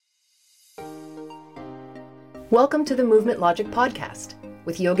Welcome to the Movement Logic Podcast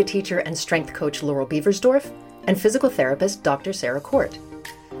with yoga teacher and strength coach Laurel Beversdorf and physical therapist Dr. Sarah Court.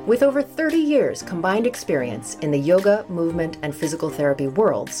 With over 30 years combined experience in the yoga, movement, and physical therapy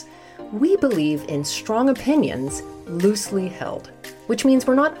worlds, we believe in strong opinions loosely held, which means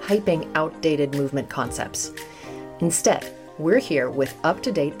we're not hyping outdated movement concepts. Instead, we're here with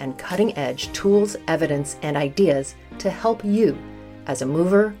up-to-date and cutting-edge tools, evidence, and ideas to help you as a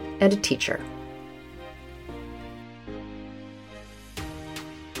mover and a teacher.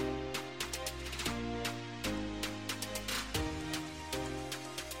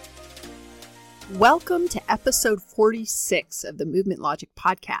 Welcome to episode 46 of the Movement Logic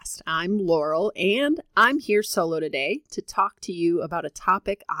Podcast. I'm Laurel, and I'm here solo today to talk to you about a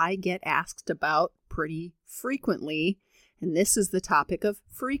topic I get asked about pretty frequently, and this is the topic of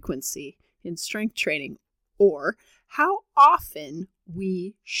frequency in strength training, or how often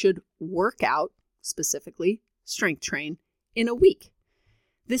we should work out, specifically strength train, in a week.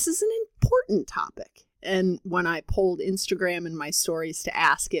 This is an important topic, and when I polled Instagram and my stories to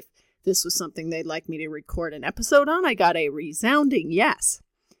ask if this was something they'd like me to record an episode on, I got a resounding yes.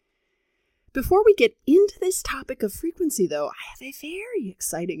 Before we get into this topic of frequency, though, I have a very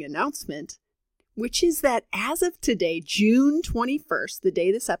exciting announcement, which is that as of today, June 21st, the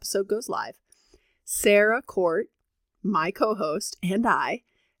day this episode goes live, Sarah Court, my co-host, and I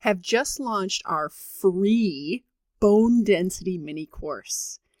have just launched our free bone density mini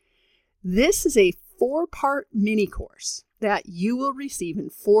course. This is a 4-part mini course that you will receive in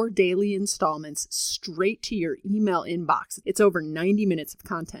 4 daily installments straight to your email inbox. It's over 90 minutes of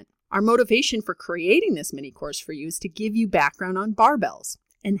content. Our motivation for creating this mini course for you is to give you background on barbells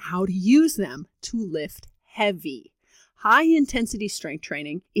and how to use them to lift heavy. High-intensity strength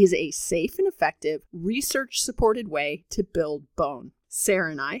training is a safe and effective, research-supported way to build bone. Sarah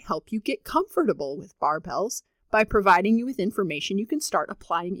and I help you get comfortable with barbells by providing you with information you can start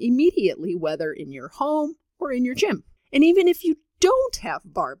applying immediately, whether in your home or in your gym. And even if you don't have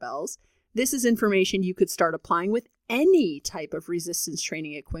barbells, this is information you could start applying with any type of resistance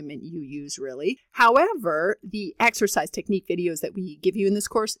training equipment you use, really. However, the exercise technique videos that we give you in this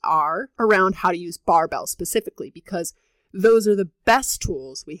course are around how to use barbells specifically, because those are the best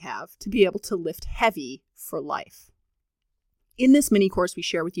tools we have to be able to lift heavy for life. In this mini course, we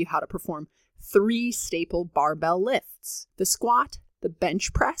share with you how to perform 3 staple barbell lifts: the squat, the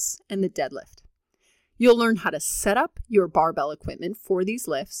bench press, and the deadlift. You'll learn how to set up your barbell equipment for these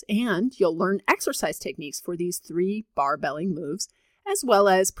lifts, and you'll learn exercise techniques for these 3 barbelling moves, as well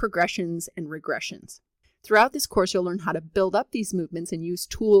as progressions and regressions. Throughout this course, you'll learn how to build up these movements and use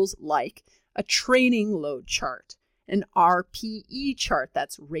tools like a training load chart, an RPE chart,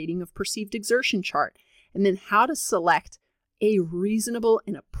 that's rating of perceived exertion chart, and then how to select a reasonable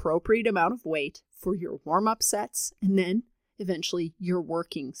and appropriate amount of weight for your warm-up sets, and then eventually your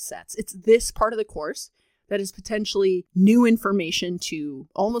working sets. It's this part of the course that is potentially new information to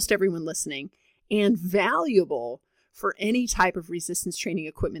almost everyone listening and valuable for any type of resistance training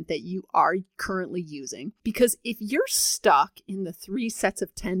equipment that you are currently using. Because if you're stuck in the 3 sets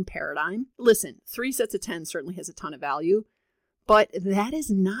of 10 paradigm, listen, 3 sets of 10 certainly has a ton of value, but that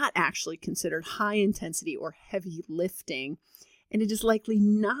is not actually considered high intensity or heavy lifting, and it is likely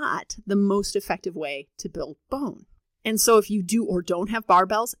not the most effective way to build bone. And so if you do or don't have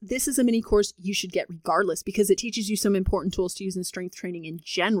barbells, this is a mini course you should get regardless, because it teaches you some important tools to use in strength training in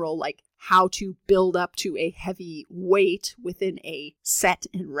general, like how to build up to a heavy weight within a set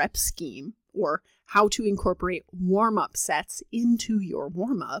and rep scheme, or how to incorporate warm-up sets into your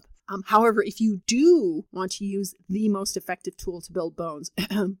warm-up. However, if you do want to use the most effective tool to build bones,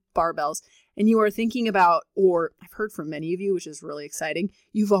 barbells, and you are thinking about, or I've heard from many of you, which is really exciting,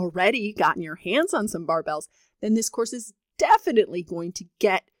 you've already gotten your hands on some barbells, then this course is definitely going to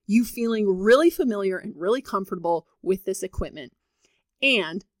get you feeling really familiar and really comfortable with this equipment.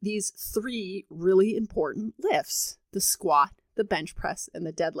 And these 3 really important lifts: the squat, the bench press, and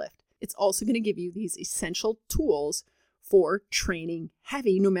the deadlift. It's also going to give you these essential tools for training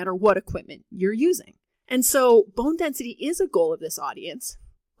heavy, no matter what equipment you're using. And so bone density is a goal of this audience,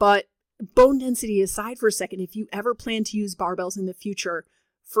 but bone density aside for a second, if you ever plan to use barbells in the future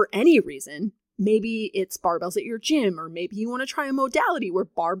for any reason, maybe it's barbells at your gym, or maybe you want to try a modality where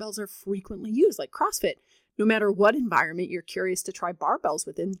barbells are frequently used, like CrossFit. No matter what environment you're curious to try barbells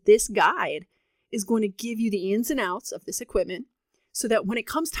within, this guide is going to give you the ins and outs of this equipment so that when it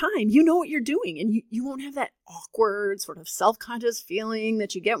comes time, you know what you're doing, and you won't have that awkward sort of self-conscious feeling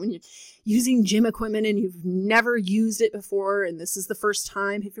that you get when you're using gym equipment and you've never used it before and this is the first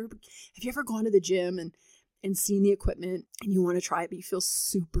time. Have you ever gone to the gym and seen the equipment and you want to try it, but you feel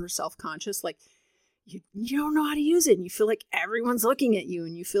super self-conscious? Like, you don't know how to use it, and you feel like everyone's looking at you,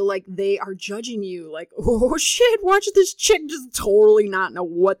 and you feel like they are judging you, like, oh shit, watch this chick just totally not know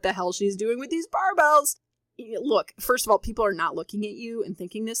what the hell she's doing with these barbells. Look, first of all, people are not looking at you and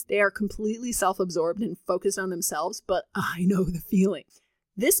thinking this. They are completely self-absorbed and focused on themselves, but I know the feeling.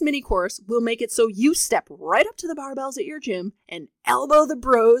 This mini course will make it so you step right up to the barbells at your gym and elbow the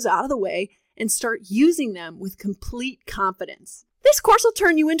bros out of the way and start using them with complete confidence. This course will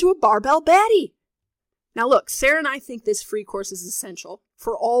turn you into a barbell baddie. Now look, Sarah and I think this free course is essential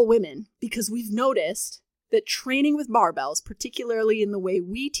for all women because we've noticed that training with barbells, particularly in the way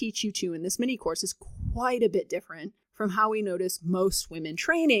we teach you to in this mini course, is quite a bit different from how we notice most women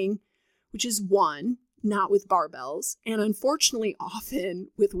training, which is one, not with barbells, and unfortunately often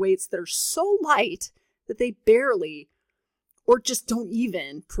with weights that are so light that they barely or just don't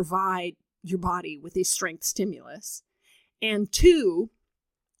even provide your body with a strength stimulus. And two,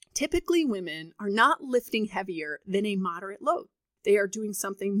 typically women are not lifting heavier than a moderate load. They are doing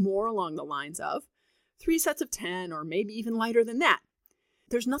something more along the lines of 3 sets of 10 or maybe even lighter than that.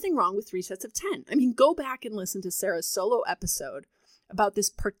 There's nothing wrong with 3 sets of 10. I mean, go back and listen to Sarah's solo episode about this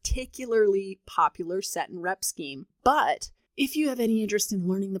particularly popular set and rep scheme. But if you have any interest in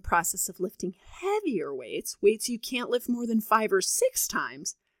learning the process of lifting heavier weights you can't lift more than 5 or 6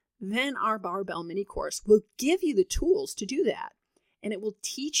 times, then our barbell mini course will give you the tools to do that. And it will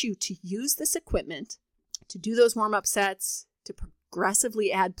teach you to use this equipment, to do those warm-up sets, to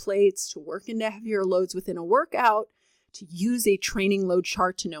progressively add plates, to work into heavier loads within a workout, to use a training load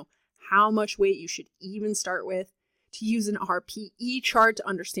chart to know how much weight you should even start with, to use an RPE chart to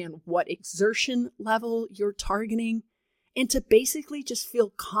understand what exertion level you're targeting, and to basically just feel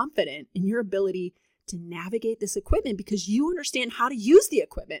confident in your ability to navigate this equipment because you understand how to use the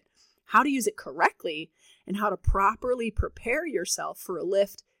equipment, how to use it correctly, and how to properly prepare yourself for a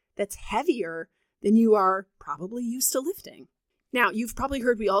lift that's heavier than you are probably used to lifting. Now, you've probably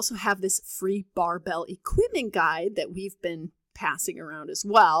heard we also have this free barbell equipment guide that we've been passing around as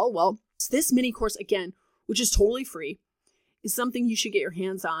well. Well, this mini course, again, which is totally free, is something you should get your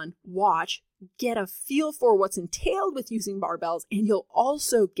hands on, watch, get a feel for what's entailed with using barbells, and you'll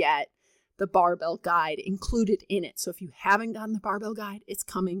also get the barbell guide included in it. So if you haven't gotten the barbell guide, it's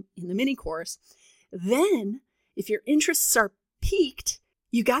coming in the mini course. Then, if your interests are piqued,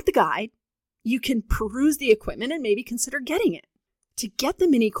 you got the guide, you can peruse the equipment and maybe consider getting it. To get the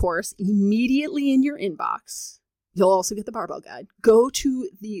mini course immediately in your inbox, you'll also get the barbell guide. Go to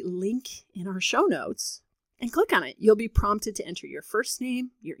the link in our show notes and click on it. You'll be prompted to enter your first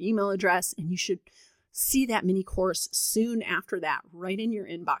name, your email address, and you should see that mini course soon after that right in your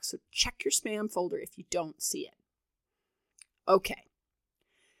inbox. So check your spam folder if you don't see it. Okay.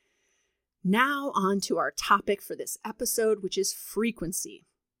 Now on to our topic for this episode, which is frequency,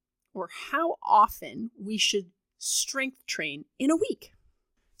 or how often we should strength train in a week.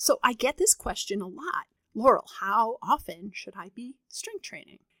 So I get this question a lot. Laurel, how often should I be strength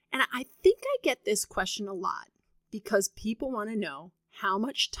training? And I think I get this question a lot because people want to know how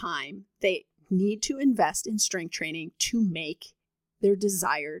much time they need to invest in strength training to make their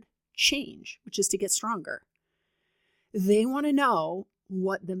desired change, which is to get stronger. They want to know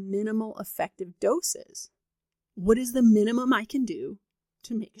what the minimal effective dose is. What is the minimum I can do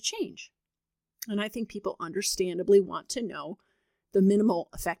to make a change? And I think people understandably want to know the minimal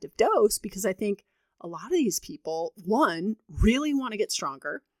effective dose because I think a lot of these people, one, really want to get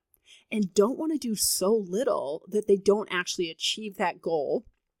stronger and don't want to do so little that they don't actually achieve that goal.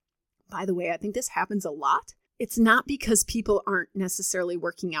 By the way, I think this happens a lot. It's not because people aren't necessarily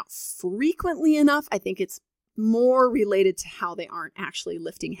working out frequently enough. I think it's more related to how they aren't actually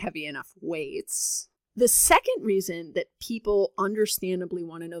lifting heavy enough weights. The second reason that people understandably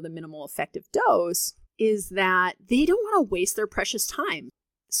want to know the minimal effective dose is that they don't want to waste their precious time.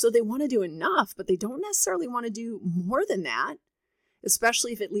 So they want to do enough, but they don't necessarily want to do more than that,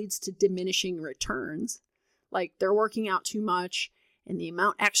 especially if it leads to diminishing returns. Like they're working out too much and the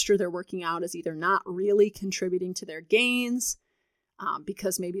amount extra they're working out is either not really contributing to their gains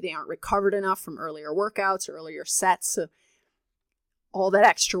because maybe they aren't recovered enough from earlier workouts or earlier sets. So all that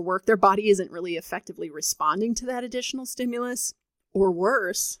extra work, their body isn't really effectively responding to that additional stimulus. Or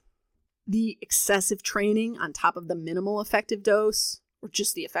worse, the excessive training on top of the minimal effective dose or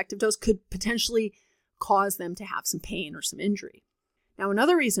just the effective dose could potentially cause them to have some pain or some injury. Now,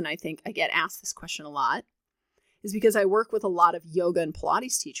 another reason I think I get asked this question a lot is because I work with a lot of yoga and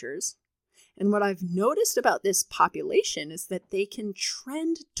Pilates teachers. And what I've noticed about this population is that they can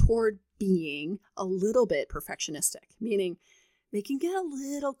trend toward being a little bit perfectionistic, meaning they can get a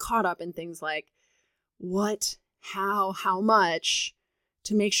little caught up in things like what, how much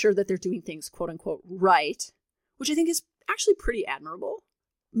to make sure that they're doing things quote unquote right, which I think is actually pretty admirable.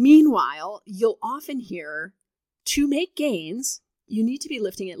 Meanwhile, you'll often hear, to make gains, you need to be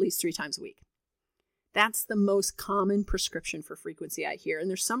lifting at least 3 times a week. That's the most common prescription for frequency I hear, and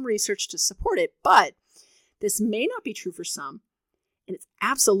there's some research to support it, but this may not be true for some, and it's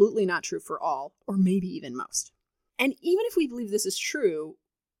absolutely not true for all, or maybe even most. And even if we believe this is true,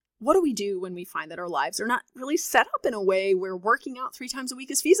 what do we do when we find that our lives are not really set up in a way where working out 3 times a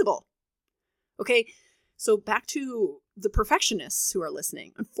week is feasible? Okay, so back to the perfectionists who are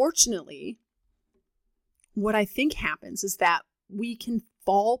listening. Unfortunately, what I think happens is that we can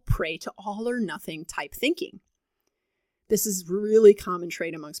fall prey to all or nothing type thinking. This is really common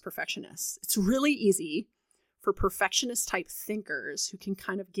trait amongst perfectionists. It's really easy for perfectionist type thinkers who can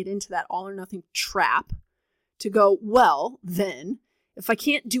kind of get into that all or nothing trap to go, well, then if I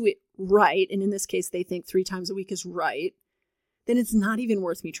can't do it right, and in this case, they think 3 times a week is right, then it's not even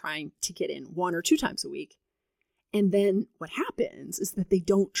worth me trying to get in 1 or 2 times a week. And then what happens is that they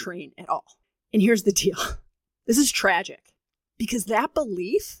don't train at all. And here's the deal. This is tragic because that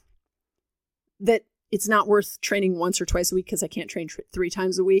belief that it's not worth training once or twice a week because I can't train 3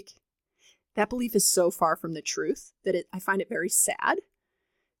 times a week, that belief is so far from the truth that I find it very sad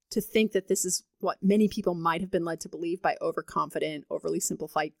to think that this is what many people might have been led to believe by overconfident, overly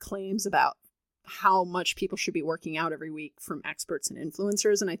simplified claims about how much people should be working out every week from experts and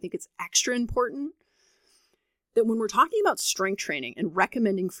influencers. And I think it's extra important that when we're talking about strength training and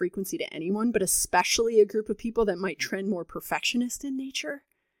recommending frequency to anyone, but especially a group of people that might trend more perfectionist in nature,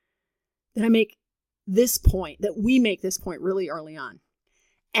 that we make this point really early on.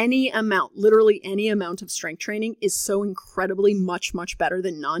 Any amount, literally any amount of strength training is so incredibly much, much better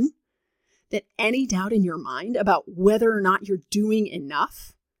than none that any doubt in your mind about whether or not you're doing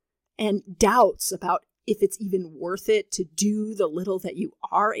enough and doubts about if it's even worth it to do the little that you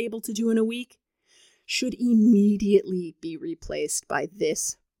are able to do in a week should immediately be replaced by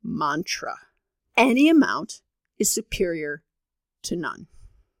this mantra. Any amount is superior to none.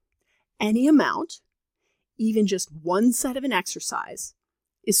 Any amount, even just one set of an exercise,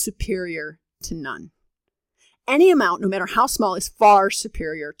 is superior to none. Any amount, no matter how small, is far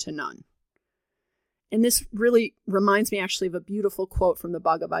superior to none. And this really reminds me actually of a beautiful quote from the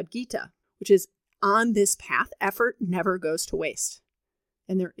Bhagavad Gita, which is, on this path, effort never goes to waste,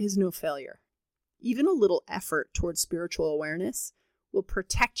 and there is no failure. Even a little effort towards spiritual awareness will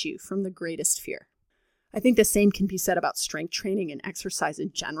protect you from the greatest fear. I think the same can be said about strength training and exercise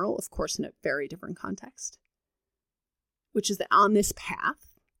in general, of course, in a very different context, which is that on this path,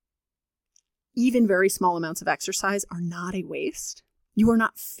 even very small amounts of exercise are not a waste. You are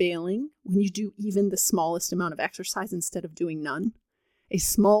not failing when you do even the smallest amount of exercise instead of doing none. A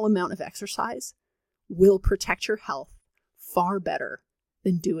small amount of exercise will protect your health far better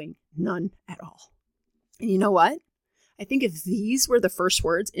than doing none at all. And you know what? I think if these were the first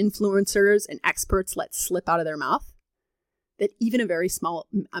words influencers and experts let slip out of their mouth, that even a very small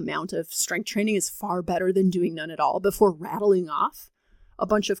amount of strength training is far better than doing none at all, before rattling off a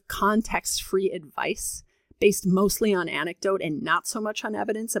bunch of context-free advice based mostly on anecdote and not so much on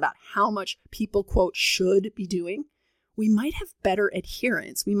evidence about how much people, quote, should be doing, we might have better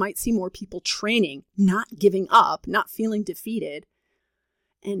adherence. We might see more people training, not giving up, not feeling defeated.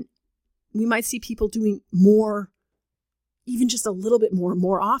 And we might see people doing more, even just a little bit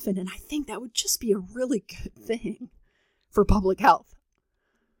more often. And I think that would just be a really good thing for public health.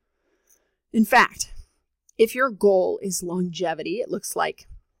 In fact, if your goal is longevity, it looks like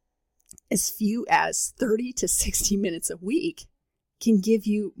as few as 30 to 60 minutes a week can give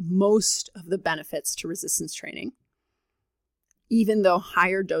you most of the benefits to resistance training, even though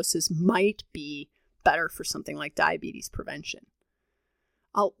higher doses might be better for something like diabetes prevention.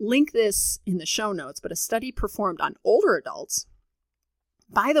 I'll link this in the show notes, but a study performed on older adults,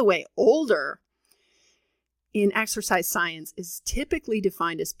 by the way, older in exercise science is typically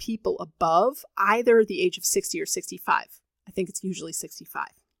defined as people above either the age of 60 or 65. I think it's usually 65.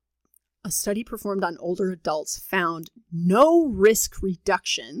 A study performed on older adults found no risk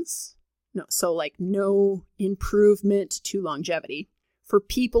reductions, no improvement to longevity for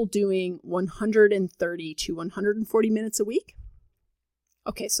people doing 130 to 140 minutes a week.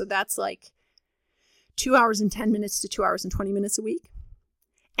 Okay, so that's like 2 hours and 10 minutes to 2 hours and 20 minutes a week.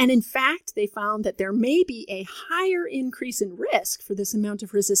 And in fact, they found that there may be a higher increase in risk for this amount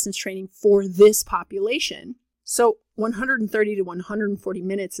of resistance training for this population. So 130 to 140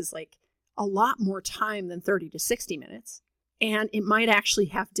 minutes is like a lot more time than 30 to 60 minutes. And it might actually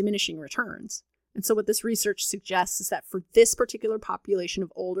have diminishing returns. And so what this research suggests is that for this particular population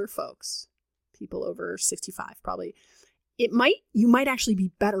of older folks, people over 65 probably, you might actually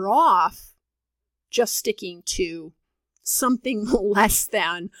be better off just sticking to something less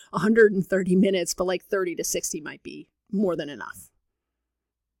than 130 minutes, but like 30 to 60 might be more than enough.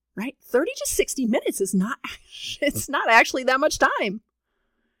 Right? 30 to 60 minutes is not actually that much time.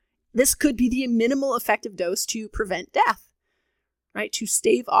 This could be the minimal effective dose to prevent death, right? To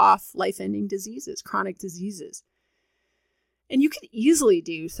stave off life-ending diseases, chronic diseases. And you can easily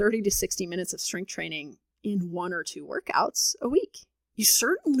do 30 to 60 minutes of strength training in 1 or 2 workouts a week. You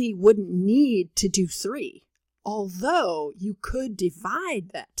certainly wouldn't need to do 3, although you could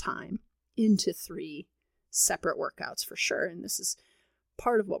divide that time into 3 separate workouts for sure. And this is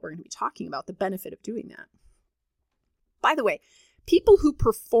part of what we're going to be talking about, the benefit of doing that. By the way, people who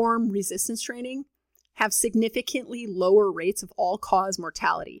perform resistance training have significantly lower rates of all-cause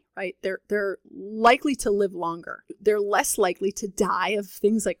mortality, right? They're likely to live longer. They're less likely to die of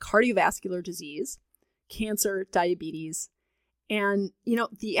things like cardiovascular disease, cancer, diabetes. And,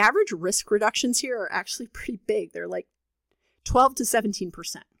 the average risk reductions here are actually pretty big. They're like 12 to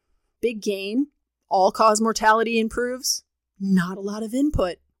 17%. Big gain. All-cause mortality improves. Not a lot of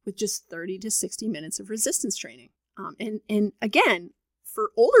input with just 30 to 60 minutes of resistance training. And again,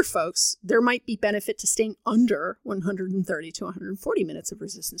 for older folks, there might be benefit to staying under 130 to 140 minutes of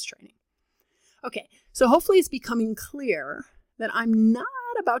resistance training. Okay, so hopefully it's becoming clear that I'm not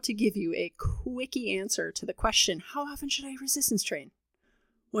about to give you a quickie answer to the question, how often should I resistance train?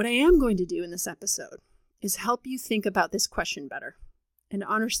 What I am going to do in this episode is help you think about this question better and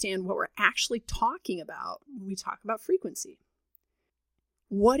understand what we're actually talking about when we talk about frequency.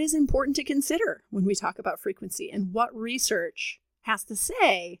 What is important to consider when we talk about frequency, and what research has to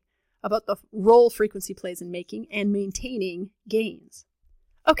say about the role frequency plays in making and maintaining gains.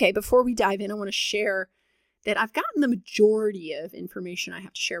 Okay, before we dive in, I want to share that I've gotten the majority of information I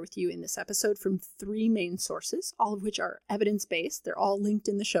have to share with you in this episode from 3 main sources, all of which are evidence-based. They're all linked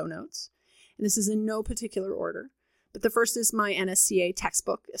in the show notes. And this is in no particular order. But the first is my NSCA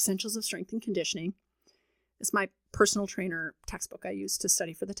textbook, Essentials of Strength and Conditioning. It's my personal trainer textbook I use to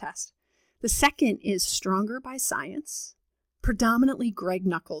study for the test. The second is Stronger by Science, predominantly Greg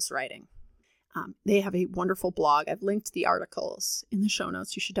Nuckols' writing. They have a wonderful blog. I've linked the articles in the show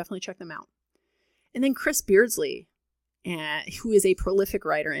notes. You should definitely check them out. And then Chris Beardsley, who is a prolific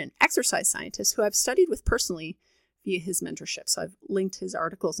writer and exercise scientist who I've studied with personally via his mentorship. So I've linked his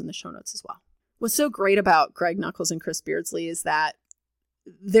articles in the show notes as well. What's so great about Greg Nuckols and Chris Beardsley is that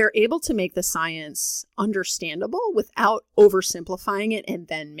they're able to make the science understandable without oversimplifying it and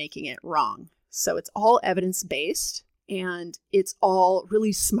then making it wrong. So it's all evidence-based and it's all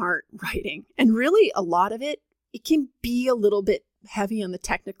really smart writing. And really a lot of it can be a little bit heavy on the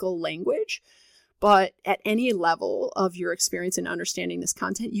technical language, but at any level of your experience in understanding this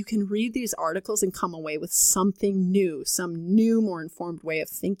content, you can read these articles and come away with something new, some new, more informed way of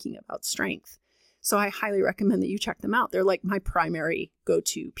thinking about strength. So I highly recommend that you check them out. They're like my primary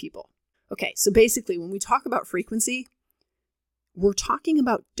go-to people. Okay, so basically when we talk about frequency, we're talking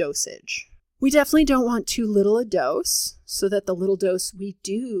about dosage. We definitely don't want too little a dose, so that the little dose we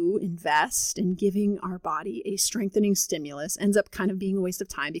do invest in giving our body a strengthening stimulus ends up kind of being a waste of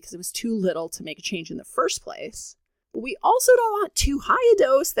time because it was too little to make a change in the first place. But we also don't want too high a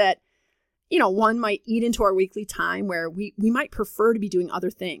dose that one might eat into our weekly time where we might prefer to be doing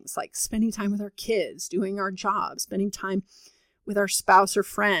other things like spending time with our kids, doing our jobs, spending time with our spouse or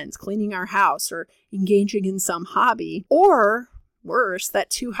friends, cleaning our house, or engaging in some hobby. Or worse, that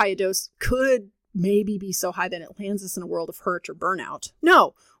too high a dose could maybe be so high that it lands us in a world of hurt or burnout.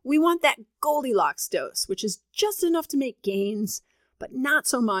 No, we want that Goldilocks dose, which is just enough to make gains, but not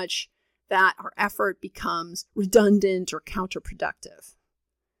so much that our effort becomes redundant or counterproductive.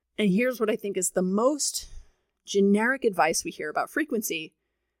 And here's what I think is the most generic advice we hear about frequency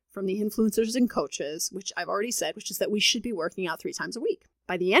from the influencers and coaches, which I've already said, which is that we should be working out 3 times a week.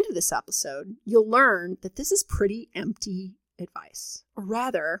 By the end of this episode, you'll learn that this is pretty empty advice. Or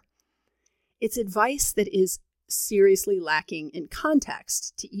rather, it's advice that is seriously lacking in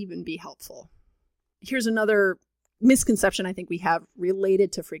context to even be helpful. Here's another misconception I think we have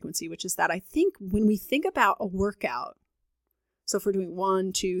related to frequency, which is that I think when we think about a workout, so if we're doing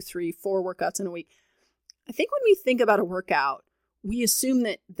 1, 2, 3, 4 workouts in a week, I think when we think about a workout, we assume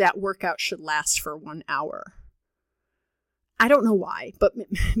that that workout should last for 1 hour. I don't know why, but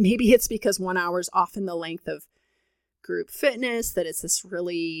maybe it's because 1 hour is often the length of group fitness, that it's this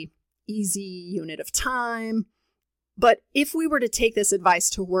really easy unit of time. But if we were to take this advice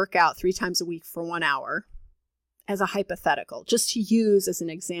to work out 3 times a week for 1 hour as a hypothetical, just to use as an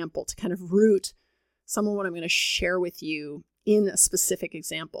example to kind of root some of what I'm going to share with you in a specific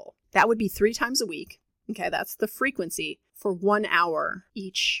example, that would be 3 times a week. Okay, that's the frequency for 1 hour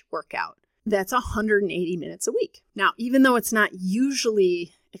each workout. That's 180 minutes a week. Now, even though it's not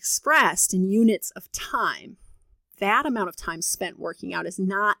usually expressed in units of time, that amount of time spent working out is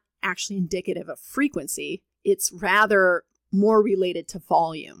not actually indicative of frequency. It's rather more related to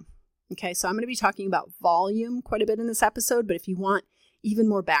volume. Okay, so I'm going to be talking about volume quite a bit in this episode, but if you want even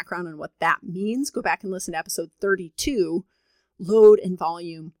more background on what that means, go back and listen to episode 32, Load and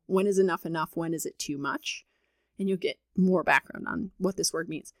Volume. When is enough enough? When is it too much? And you'll get more background on what this word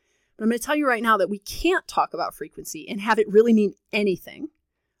means. But I'm going to tell you right now that we can't talk about frequency and have it really mean anything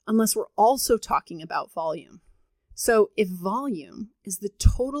unless we're also talking about volume. So if volume is the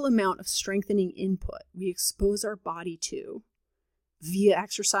total amount of strengthening input we expose our body to via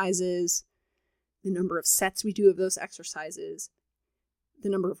exercises, the number of sets we do of those exercises, the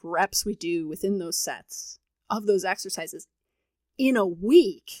number of reps we do within those sets of those exercises in a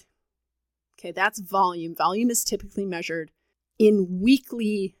week, okay, that's volume. Volume is typically measured in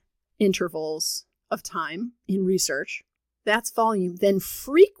weekly intervals of time in research. That's volume. Then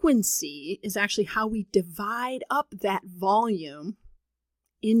frequency is actually how we divide up that volume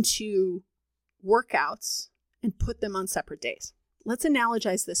into workouts and put them on separate days. Let's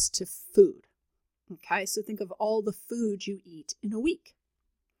analogize this to food. Okay, so think of all the food you eat in a week.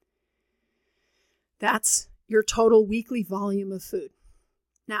 That's your total weekly volume of food.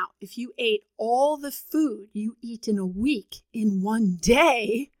 Now, if you ate all the food you eat in a week in one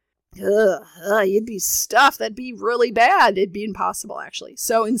day, you'd be stuffed. That'd be really bad. It'd be impossible, actually.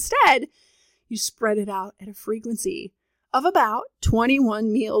 So instead, you spread it out at a frequency of about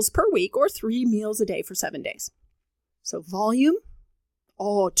 21 meals per week or 3 meals a day for 7 days. So volume,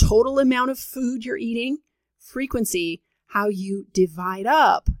 total amount of food you're eating, frequency, how you divide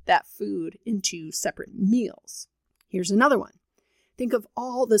up that food into separate meals. Here's another one. Think of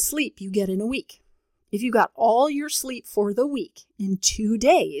all the sleep you get in a week. If you got all your sleep for the week in 2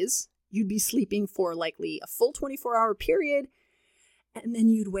 days, you'd be sleeping for likely a full 24-hour period, and then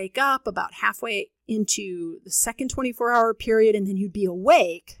you'd wake up about halfway into the second 24-hour period, and then you'd be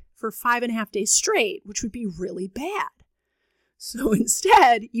awake for 5.5 days straight, which would be really bad. So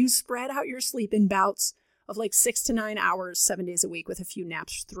instead, you spread out your sleep in bouts of like 6 to 9 hours, 7 days a week with a few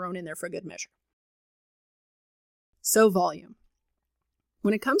naps thrown in there for good measure. So volume.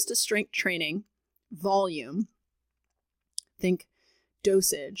 When it comes to strength training, volume, think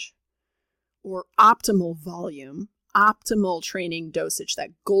dosage, or optimal volume, optimal training dosage, that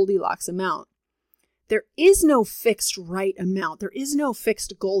Goldilocks amount. There is no fixed right amount. There is no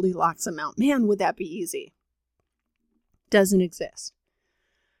fixed Goldilocks amount. Man, would that be easy? Doesn't exist.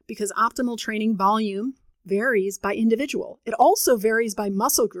 Because optimal training volume varies by individual. It also varies by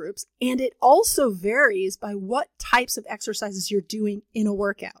muscle groups, and it also varies by what types of exercises you're doing in a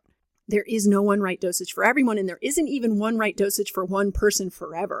workout. There is no one right dosage for everyone, and there isn't even one right dosage for one person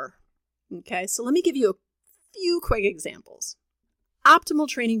forever. Okay, so let me give you a few quick examples. Optimal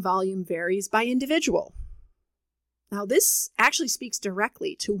training volume varies by individual. Now, this actually speaks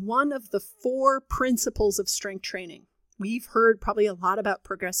directly to one of the 4 principles of strength training. We've heard probably a lot about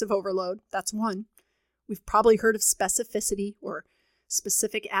progressive overload. That's one. We've probably heard of specificity or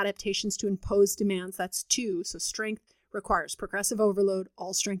specific adaptations to imposed demands. That's 2. So strength requires progressive overload.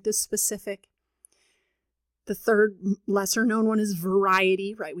 All strength is specific. The third lesser known one is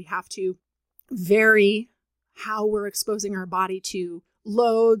variety, right? We have to vary how we're exposing our body to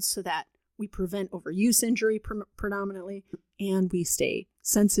loads so that we prevent overuse injury predominantly, and we stay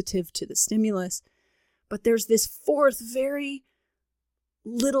sensitive to the stimulus. But there's this 4th, very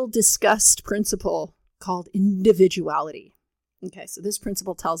little discussed principle called individuality. Okay, so this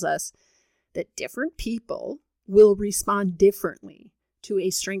principle tells us that different people will respond differently to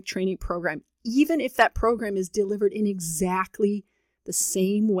a strength training program, even if that program is delivered in exactly the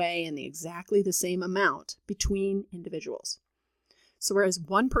same way and exactly the same amount between individuals. So whereas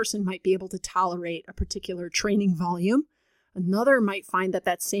one person might be able to tolerate a particular training volume, another might find that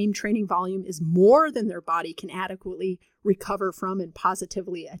that same training volume is more than their body can adequately recover from and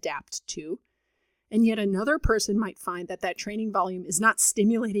positively adapt to. And yet another person might find that that training volume is not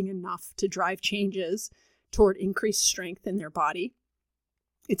stimulating enough to drive changes toward increased strength in their body.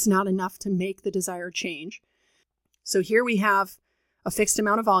 It's not enough to make the desired change. So here we have a fixed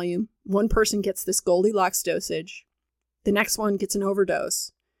amount of volume. One person gets this Goldilocks dosage. The next one gets an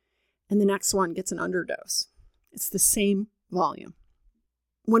overdose. And the next one gets an underdose. It's the same volume.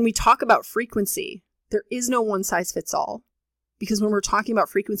 When we talk about frequency, there is no one size fits all. Because when we're talking about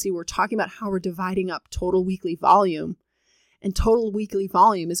frequency, we're talking about how we're dividing up total weekly volume. And total weekly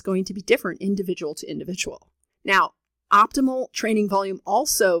volume is going to be different individual to individual. Now, Optimal training volume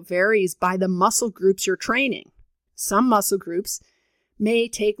also varies by the muscle groups you're training. Some muscle groups may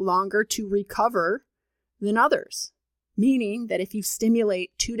take longer to recover than others, meaning that if you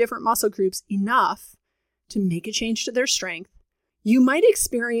stimulate two different muscle groups enough to make a change to their strength, you might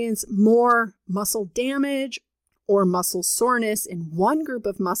experience more muscle damage or muscle soreness in one group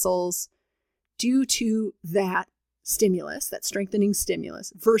of muscles due to that stimulus, that strengthening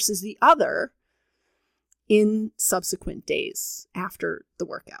stimulus, versus the other in subsequent days after the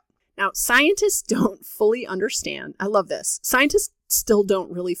workout. Now, scientists don't fully understand. I love this. Scientists still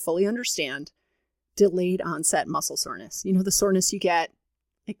don't really fully understand delayed onset muscle soreness. You know, the soreness you get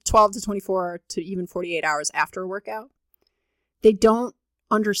like 12 to 24 to even 48 hours after a workout. They don't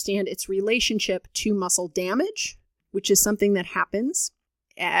understand its relationship to muscle damage, which is something that happens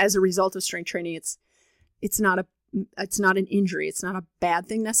as a result of strength training. It's not an injury. It's not a bad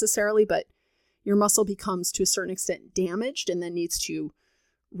thing necessarily, but your muscle becomes to a certain extent damaged and then needs to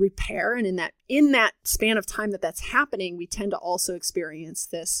repair. And in that span of time that's happening, we tend to also experience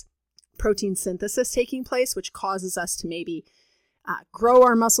this protein synthesis taking place, which causes us to maybe grow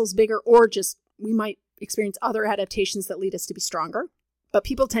our muscles bigger, or just we might experience other adaptations that lead us to be stronger. But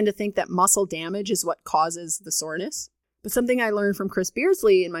people tend to think that muscle damage is what causes the soreness. But something I learned from Chris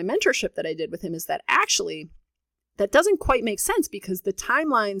Beardsley in my mentorship that I did with him is that actually that doesn't quite make sense, because the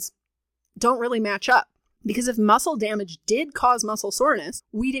timelines don't really match up. Because if muscle damage did cause muscle soreness,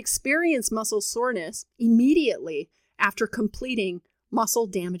 we'd experience muscle soreness immediately after completing muscle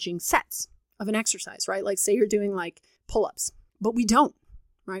damaging sets of an exercise, right? Like say you're doing like pull-ups, but we don't,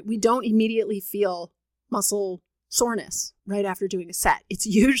 right? We don't immediately feel muscle soreness right after doing a set. It's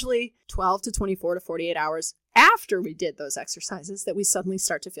usually 12 to 24 to 48 hours after we did those exercises that we suddenly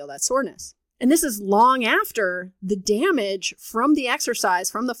start to feel that soreness. And this is long after the damage from the exercise,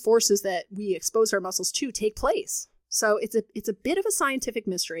 from the forces that we expose our muscles to, take place. So it's a bit of a scientific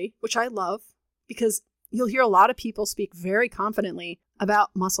mystery, which I love, because you'll hear a lot of people speak very confidently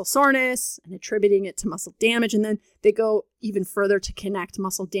about muscle soreness and attributing it to muscle damage. And then they go even further to connect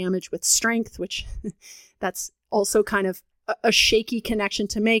muscle damage with strength, which that's also kind of a shaky connection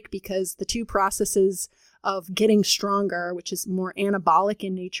to make, because the two processes of getting stronger, which is more anabolic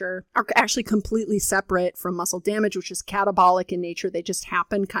in nature, are actually completely separate from muscle damage, which is catabolic in nature. They just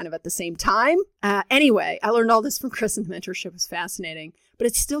happen kind of at the same time. Anyway, I learned all this from Chris in the mentorship. It was fascinating, but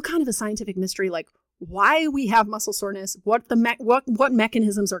it's still kind of a scientific mystery, like why we have muscle soreness, what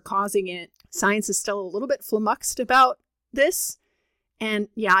mechanisms are causing it. Science is still a little bit flummoxed about this. And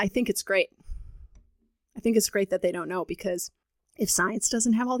yeah, I think it's great. I think it's great that they don't know, because if science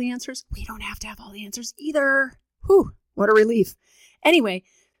doesn't have all the answers, we don't have to have all the answers either. Whew, what a relief. Anyway,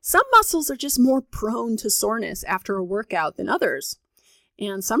 some muscles are just more prone to soreness after a workout than others.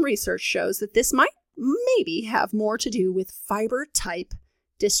 And some research shows that this might maybe have more to do with fiber type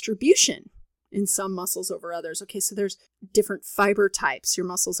distribution in some muscles over others. Okay, so there's different fiber types. Your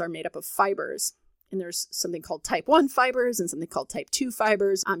muscles are made up of fibers. And there's something called type 1 fibers and something called type 2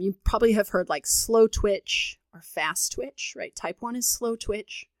 fibers. You probably have heard like slow twitch or fast twitch, right? Type 1 is slow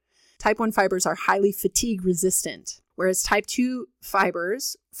twitch. Type 1 fibers are highly fatigue resistant, whereas type 2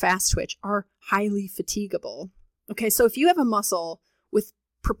 fibers, fast twitch, are highly fatigable. Okay, so if you have a muscle with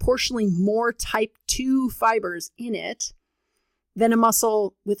proportionally more type 2 fibers in it than a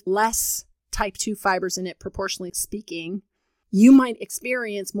muscle with less type 2 fibers in it, proportionally speaking, you might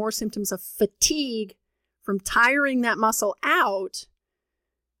experience more symptoms of fatigue from tiring that muscle out,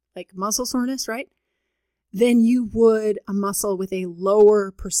 like muscle soreness, right? Than you would a muscle with a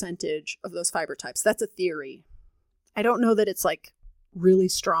lower percentage of those fiber types. That's a theory. I don't know that it's like really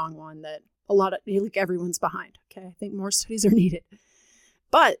strong one that like everyone's behind. Okay, I think more studies are needed.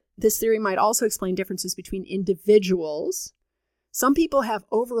 But this theory might also explain differences between individuals. Some people have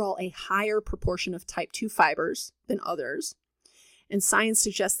overall a higher proportion of type 2 fibers than others. And science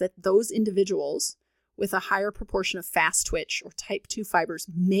suggests that those individuals with a higher proportion of fast twitch or type 2 fibers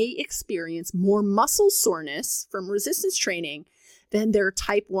may experience more muscle soreness from resistance training than their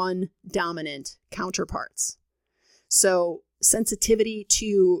type 1 dominant counterparts. So sensitivity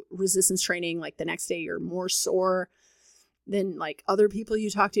to resistance training, like the next day you're more sore than like other people you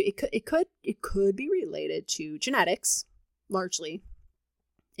talk to, it could be related to genetics largely,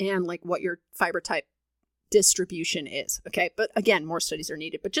 and like what your fiber type distribution is. Okay. But again, more studies are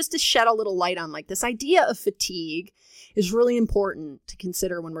needed. But just to shed a little light on like this idea of fatigue is really important to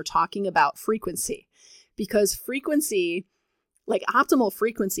consider when we're talking about frequency, because frequency, like optimal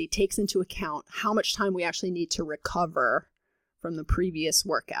frequency, takes into account how much time we actually need to recover from the previous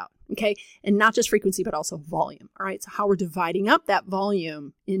workout. Okay. And not just frequency, but also volume. All right. So how we're dividing up that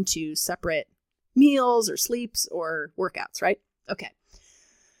volume into separate meals or sleeps or workouts, right? Okay.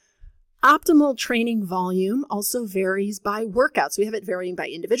 Optimal training volume also varies by workouts. We have it varying by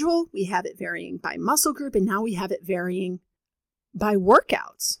individual, we have it varying by muscle group, and now we have it varying by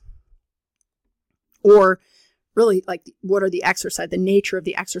workouts. Or really, like, what are the nature of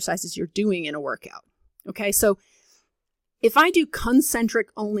the exercises you're doing in a workout. Okay, so if I do concentric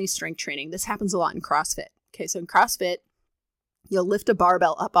only strength training, this happens a lot in CrossFit. Okay, so in CrossFit, you'll lift a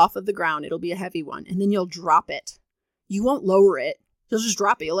barbell up off of the ground. It'll be a heavy one, and then you'll drop it. You won't lower it. You'll just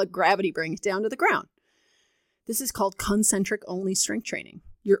drop it. You'll let gravity bring it down to the ground. This is called concentric only strength training.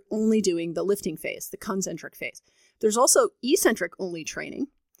 You're only doing the lifting phase, the concentric phase. There's also eccentric only training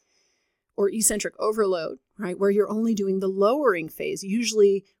or eccentric overload, right? Where you're only doing the lowering phase,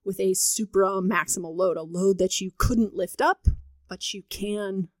 usually with a supra-maximal load, a load that you couldn't lift up, but you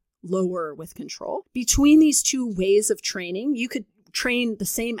can lower with control. Between these two ways of training, you could train the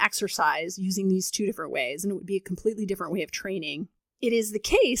same exercise using these two different ways, and it would be a completely different way of training. It is the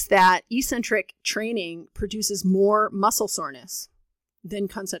case that eccentric training produces more muscle soreness than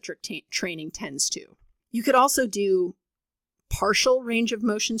concentric training tends to. You could also do partial range of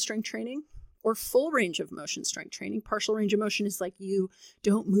motion strength training or full range of motion strength training. Partial range of motion is like you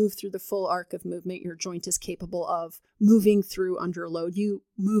don't move through the full arc of movement your joint is capable of moving through under load. You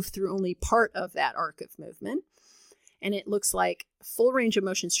move through only part of that arc of movement. And it looks like full range of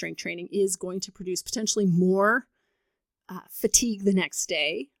motion strength training is going to produce potentially more fatigue the next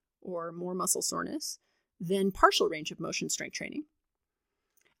day or more muscle soreness than partial range of motion strength training.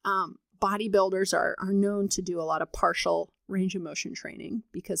 Bodybuilders are known to do a lot of partial range of motion training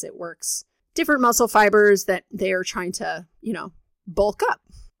because it works different muscle fibers that they are trying to, bulk up.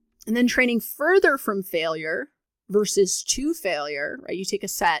 And then training further from failure versus to failure, right? You take a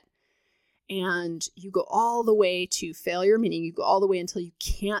set and you go all the way to failure, meaning you go all the way until you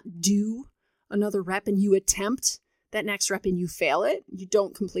can't do another rep and you attempt that next rep and you fail it, you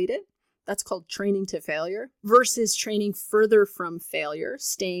don't complete it. That's called training to failure versus training further from failure,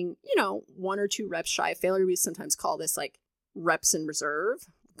 staying, 1 or 2 reps shy of failure. We sometimes call this like reps in reserve.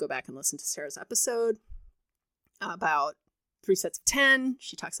 Go back and listen to Sarah's episode about 3 sets of 10.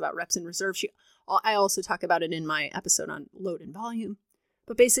 She talks about reps in reserve. I also talk about it in my episode on load and volume.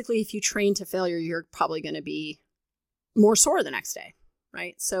 But basically, if you train to failure, you're probably going to be more sore the next day,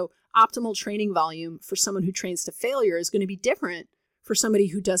 right? So optimal training volume for someone who trains to failure is going to be different for somebody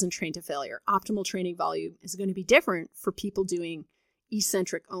who doesn't train to failure. Optimal training volume is going to be different for people doing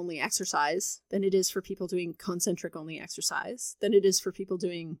eccentric only exercise than it is for people doing concentric only exercise, than it is for people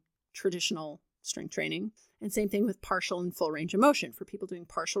doing traditional strength training. And same thing with partial and full range of motion. For people doing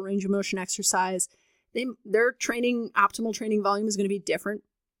partial range of motion exercise, their optimal training volume is going to be different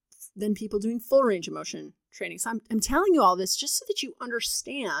than people doing full range of motion training. So I'm telling you all this just so that you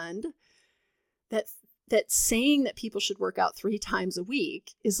understand that saying that people should work out 3 times a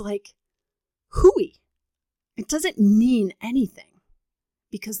week is like hooey. It doesn't mean anything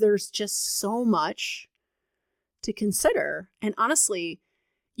because there's just so much to consider. And honestly,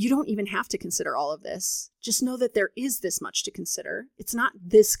 you don't even have to consider all of this. Just know that there is this much to consider. It's not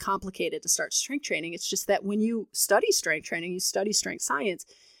this complicated to start strength training. It's just that when you study strength training, you study strength science,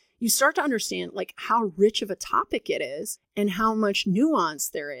 you start to understand like how rich of a topic it is and how much nuance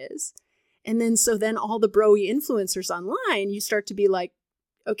there is. And then all the broy influencers online, you start to be like,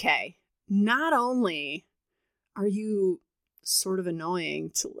 okay, not only are you sort of annoying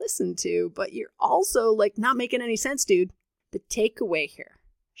to listen to, but you're also like not making any sense, dude. The takeaway here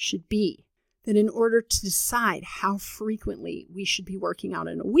should be that in order to decide how frequently we should be working out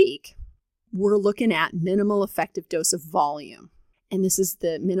in a week, we're looking at minimal effective dose of volume. And this is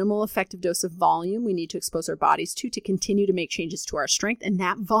the minimal effective dose of volume we need to expose our bodies to continue to make changes to our strength. And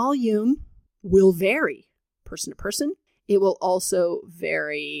that volume will vary person to person. It will also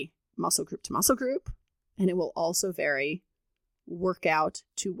vary muscle group to muscle group. And it will also vary workout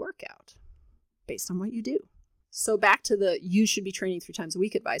to workout based on what you do. So back to you should be training 3 times a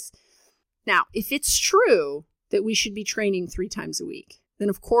week advice. Now, if it's true that we should be training 3 times a week, then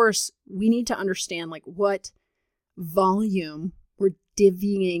of course we need to understand like what volume we're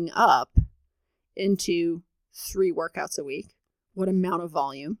divvying up into 3 workouts a week. What amount of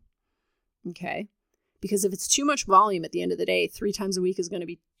volume? Okay. Because if it's too much volume at the end of the day, 3 times a week is going to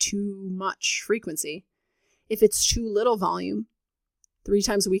be too much frequency. If it's too little volume, 3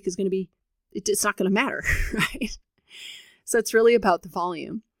 times a week is going to be, it's not going to matter, right? So it's really about the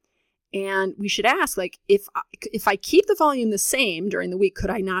volume. And we should ask, like, if I keep the volume the same during the week, could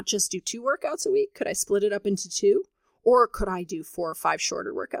I not just do 2 workouts a week? Could I split it up into 2? Or could I do 4 or 5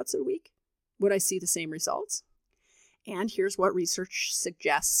 shorter workouts a week? Would I see the same results? And here's what research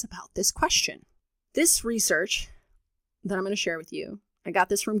suggests about this question. This research that I'm going to share with you, I got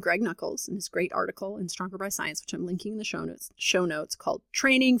this from Greg Nuckols in his great article in Stronger by Science, which I'm linking in the show notes called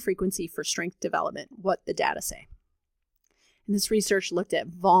Training Frequency for Strength Development, What the Data Say. And this research looked at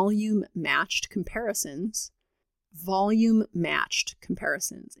volume-matched comparisons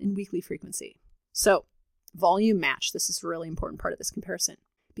in weekly frequency. So volume match, this is a really important part of this comparison,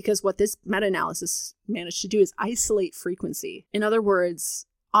 because what this meta-analysis managed to do is isolate frequency. In other words,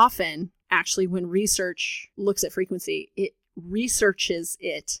 often, actually, when research looks at frequency, it researches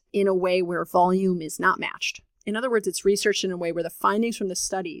it in a way where volume is not matched. In other words, it's researched in a way where the findings from the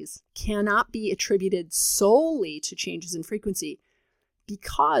studies cannot be attributed solely to changes in frequency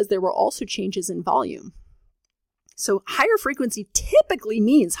because there were also changes in volume. So higher frequency typically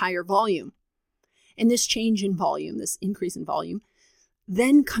means higher volume. And this change in volume, this increase in volume,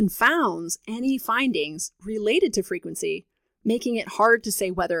 then confounds any findings related to frequency, making it hard to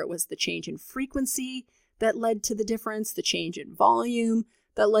say whether it was the change in frequency that led to the difference, the change in volume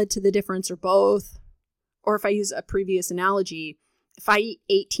that led to the difference, or both. Or if I use a previous analogy, if I eat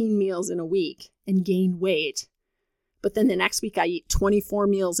 18 meals in a week and gain weight, but then the next week I eat 24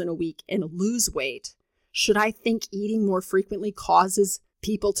 meals in a week and lose weight, should I think eating more frequently causes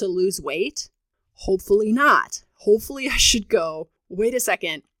people to lose weight? Hopefully not. Hopefully I should go, wait a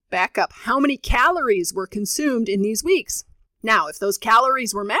second, back up. How many calories were consumed in these weeks? Now, if those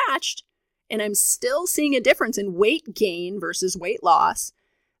calories were matched and I'm still seeing a difference in weight gain versus weight loss,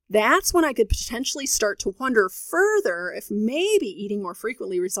 that's when I could potentially start to wonder further if maybe eating more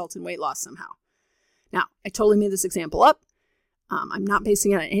frequently results in weight loss somehow. Now, I totally made this example up. I'm not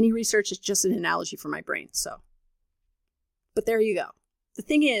basing it on any research. It's just an analogy for my brain. But there you go. The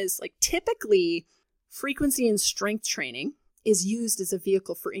thing is, like, typically frequency and strength training is used as a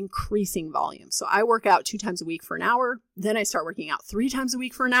vehicle for increasing volume. So I work out 2 times a week for an hour. Then I start working out 3 times a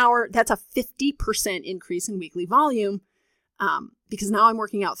week for an hour. That's a 50% increase in weekly volume. Because now I'm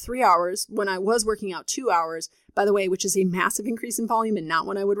working out 3 hours when I was working out 2 hours, by the way, which is a massive increase in volume and not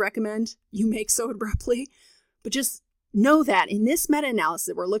one I would recommend you make so abruptly. But just know that in this meta-analysis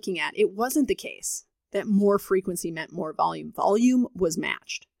that we're looking at, it wasn't the case that more frequency meant more volume. Volume was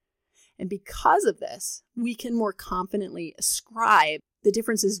matched. And because of this, we can more confidently ascribe the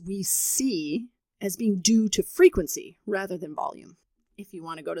differences we see as being due to frequency rather than volume. If you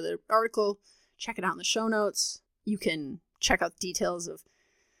want to go to the article, check it out in the show notes. You can check out details of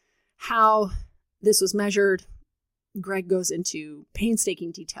how this was measured. Greg goes into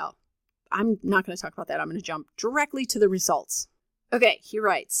painstaking detail. I'm not going to talk about that. I'm going to jump directly to the results. Okay, he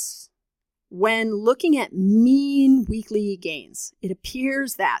writes, when looking at mean weekly gains, it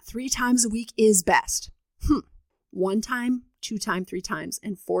appears that 3 times a week is best. 1 time, 2 times, 3 times,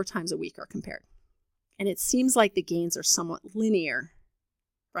 and 4 times a week are compared. And it seems like the gains are somewhat linear,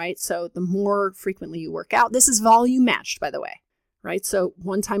 right? So the more frequently you work out, this is volume matched, by the way, right? So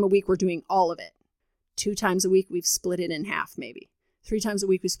 1 time a week, we're doing all of it. 2 times a week, we've split it in half, maybe. 3 times a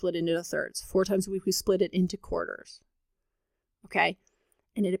week, we split it into thirds. 4 times a week, we split it into quarters. Okay?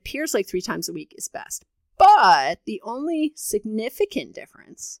 And it appears like 3 times a week is best. But the only significant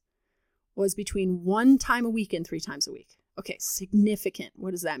difference was between 1 time a week and 3 times a week. Okay, significant.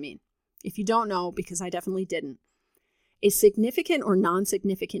 What does that mean? If you don't know, because I definitely didn't, a significant or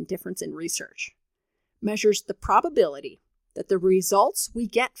non-significant difference in research measures the probability that the results we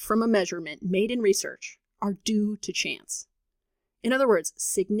get from a measurement made in research are due to chance. In other words,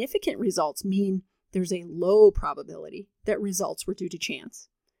 significant results mean there's a low probability that results were due to chance.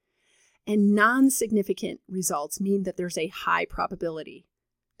 And non-significant results mean that there's a high probability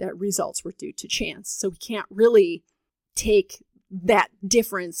that results were due to chance. So we can't really take that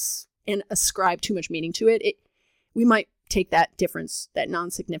difference and ascribe too much meaning to it. We might take that difference, that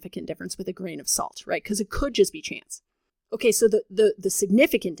non-significant difference, with a grain of salt, right? Because it could just be chance. Okay, so the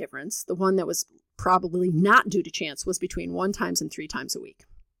significant difference, the one that was probably not due to chance, was between 1 times and 3 times a week.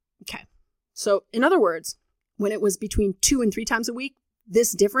 Okay. So in other words, when it was between 2 and 3 times a week,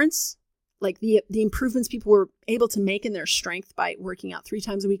 this difference, like the improvements people were able to make in their strength by working out 3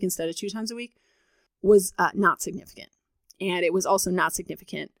 times a week instead of 2 times a week, was not significant. And it was also not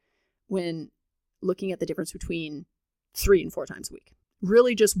significant when looking at the difference between 3 and 4 times a week.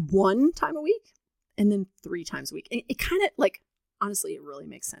 Really just 1 time a week and then 3 times a week. And it kind of like, honestly, it really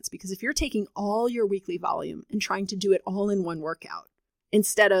makes sense, because if you're taking all your weekly volume and trying to do it all in one workout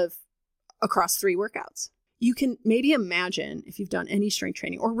instead of across 3 workouts, you can maybe imagine, if you've done any strength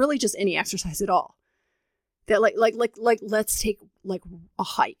training or really just any exercise at all, that like let's take like a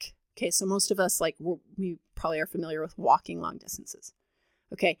hike. Okay, so most of us, like, we probably are familiar with walking long distances.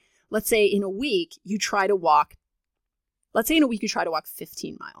 Okay, let's say in a week you try to walk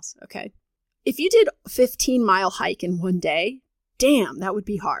 15 miles. Okay, if you did a 15-mile hike in one day, damn, that would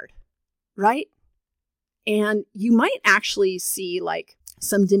be hard, right? And you might actually see like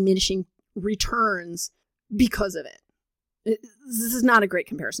some diminishing returns because of it. This is not a great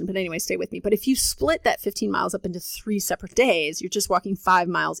comparison, but anyway, stay with me. But if you split that 15 miles up into 3 separate days, you're just walking 5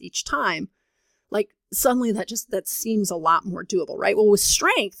 miles each time, like suddenly that seems a lot more doable, right? Well, with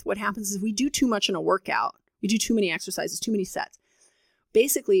strength, what happens is we do too much in a workout. We do too many exercises, too many sets.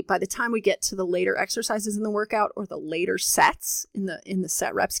 Basically, by the time we get to the later exercises in the workout or the later sets in the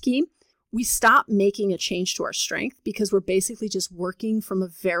set rep scheme, we stop making a change to our strength because we're basically just working from a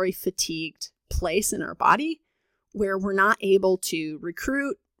very fatigued place in our body where we're not able to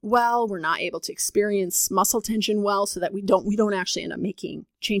recruit well, we're not able to experience muscle tension well, so that we don't actually end up making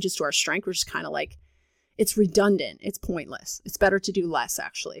changes to our strength. We're just kind of like, it's redundant, it's pointless. It's better to do less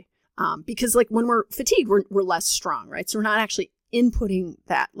actually. Because like when we're fatigued, we're less strong, right? So we're not actually inputting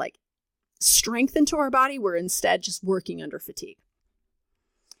that like strength into our body. We're instead just working under fatigue.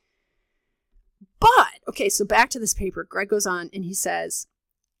 But, okay, so back to this paper, Greg goes on and he says,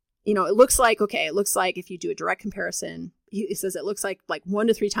 it looks like if you do a direct comparison, he says it looks like 1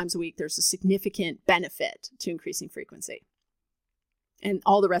 to 3 times a week, there's a significant benefit to increasing frequency. And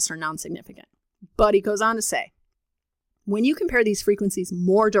all the rest are non-significant. But he goes on to say, when you compare these frequencies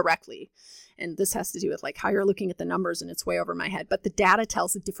more directly, and this has to do with like how you're looking at the numbers and it's way over my head, but the data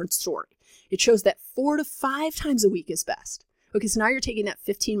tells a different story. It shows that 4 to 5 times a week is best. Okay, so now you're taking that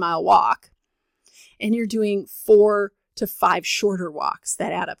 15-mile walk and you're doing 4 to 5 shorter walks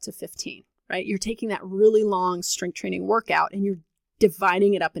that add up to 15, right? You're taking that really long strength training workout and you're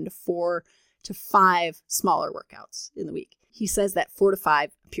dividing it up into 4 to 5 smaller workouts in the week. He says that 4 to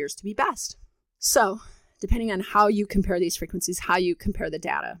 5 appears to be best. So depending on how you compare these frequencies, how you compare the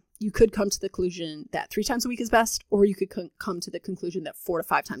data, you could come to the conclusion that 3 times a week is best, or you could come to the conclusion that 4 to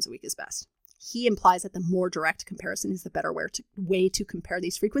 5 times a week is best. He implies that the more direct comparison is the better way to compare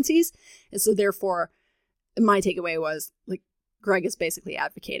these frequencies. And so therefore, my takeaway was like Greg is basically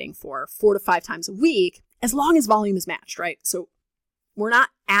advocating for 4 to 5 times a week as long as volume is matched, right? So we're not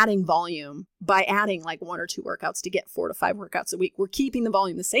adding volume by adding like 1 or 2 workouts to get 4 to 5 workouts a week. We're keeping the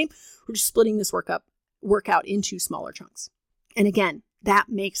volume the same. We're just splitting this workout into smaller chunks. And again, that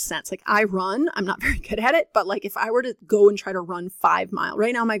makes sense. Like I run, I'm not very good at it, but like if I were to go and try to run 5 miles,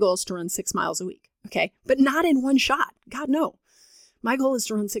 right now my goal is to run 6 miles a week. Okay. But not in one shot. God, no. My goal is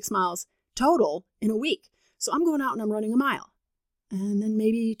to run 6 miles total in a week. So I'm going out and I'm running a mile. And then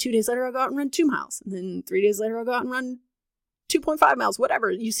maybe 2 days later, I'll go out and run 2 miles. And then 3 days later, I'll go out and run 2.5 miles,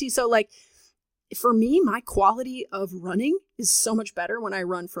 whatever. You see, so like for me, my quality of running is so much better when I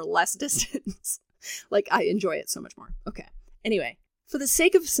run for less distance. Like I enjoy it so much more. Okay. Anyway, for the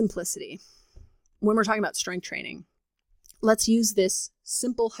sake of simplicity, when we're talking about strength training, let's use this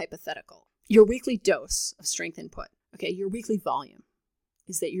simple hypothetical. Your weekly dose of strength input, okay, your weekly volume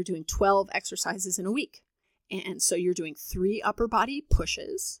is that you're doing 12 exercises in a week. And so you're doing 3 upper body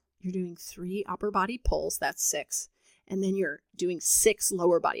pushes, you're doing 3 upper body pulls, that's 6. And then you're doing 6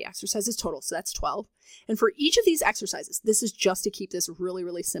 lower body exercises total, so that's 12. And for each of these exercises, this is just to keep this really,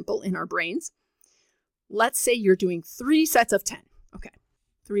 really simple in our brains. Let's say you're doing 3 sets of 10. Okay,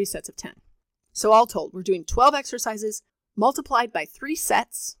 3 sets of 10. So all told, we're doing 12 exercises multiplied by 3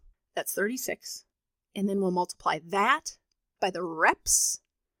 sets. That's 36. And then we'll multiply that by the reps,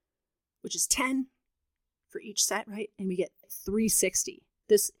 which is 10 for each set, right? And we get 360.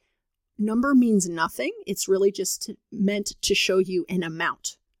 This number means nothing. It's really just meant to show you an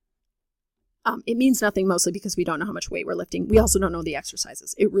amount. It means nothing mostly because we don't know how much weight we're lifting. We also don't know the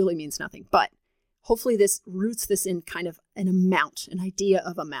exercises. It really means nothing. But hopefully this roots this in kind of an amount, an idea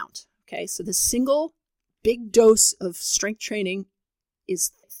of amount. Okay, so the single big dose of strength training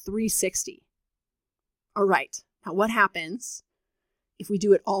is 360. All right, now what happens if we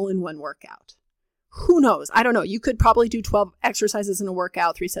do it all in one workout? Who knows? I don't know. You could probably do 12 exercises in a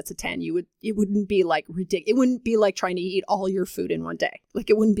workout, 3 sets of 10. It wouldn't be like ridiculous. It wouldn't be like trying to eat all your food in one day. Like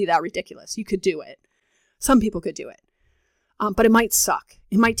it wouldn't be that ridiculous. You could do it. Some people could do it. But it might suck.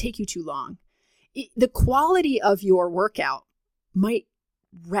 It might take you too long. The quality of your workout might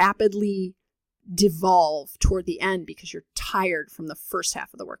rapidly devolve toward the end because you're tired from the first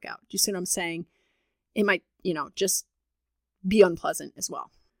half of the workout. Do you see what I'm saying? It might, just be unpleasant as well.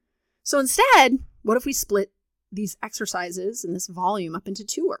 So instead, what if we split these exercises and this volume up into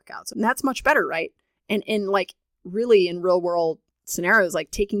 2 workouts? And that's much better, right? And like really in real world scenarios, like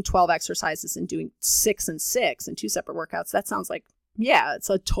taking 12 exercises and doing 6 and 6 and 2 separate workouts, that sounds like, yeah, it's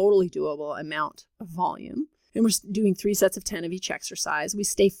a totally doable amount of volume. And we're doing 3 sets of 10 of each exercise. We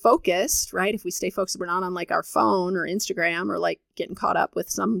stay focused, right? If we stay focused, we're not on like our phone or Instagram or like getting caught up with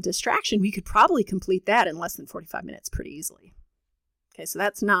some distraction, we could probably complete that in less than 45 minutes pretty easily. Okay, so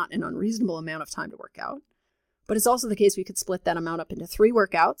that's not an unreasonable amount of time to work out. But it's also the case we could split that amount up into 3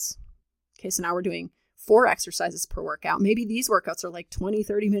 workouts. Okay, so now we're doing 4 exercises per workout. Maybe these workouts are like 20,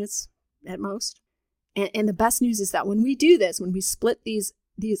 30 minutes at most. And the best news is that when we do this, when we split these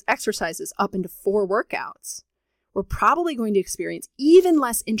exercises up into 4 workouts, we're probably going to experience even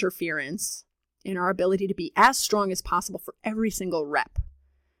less interference in our ability to be as strong as possible for every single rep,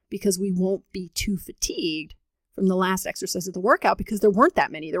 because we won't be too fatigued from the last exercise of the workout because there weren't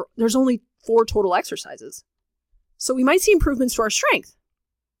that many. There's only 4 total exercises. So we might see improvements to our strength.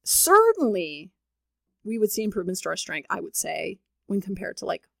 Certainly, we would see improvements to our strength, I would say, when compared to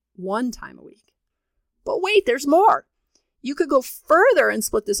like 1 time a week. But wait, there's more. You could go further and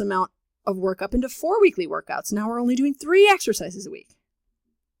split this amount of work up into 4 weekly workouts. Now we're only doing 3 exercises a week.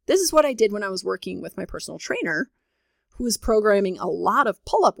 This is what I did when I was working with my personal trainer, who was programming a lot of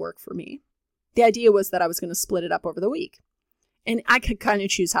pull-up work for me. The idea was that I was going to split it up over the week. And I could kind of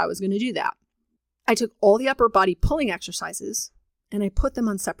choose how I was going to do that. I took all the upper body pulling exercises and I put them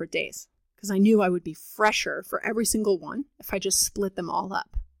on separate days because I knew I would be fresher for every single one if I just split them all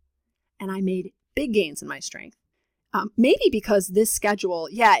up. And I made big gains in my strength. Maybe because this schedule,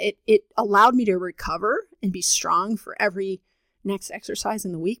 it allowed me to recover and be strong for every next exercise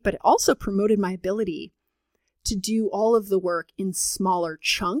in the week, but it also promoted my ability to do all of the work in smaller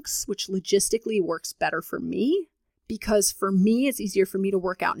chunks, which logistically works better for me, because for me, it's easier for me to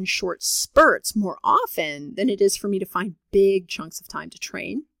work out in short spurts more often than it is for me to find big chunks of time to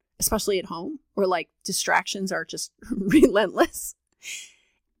train, especially at home where like distractions are just relentless.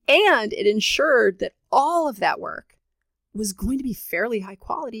 And it ensured that all of that work was going to be fairly high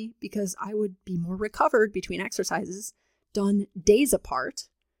quality because I would be more recovered between exercises done days apart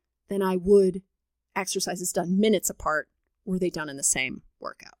than I would exercises done minutes apart were they done in the same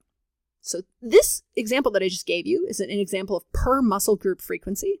workout. So this example that I just gave you is an example of per muscle group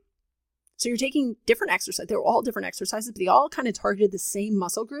frequency. So you're taking different exercises. They're all different exercises, but they all kind of targeted the same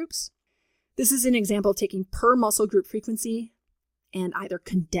muscle groups. This is an example of taking per muscle group frequency and either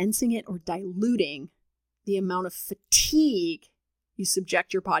condensing it or diluting the amount of fatigue you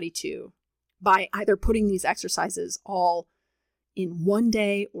subject your body to by either putting these exercises all in one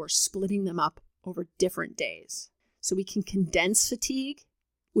day or splitting them up over different days. So we can condense fatigue,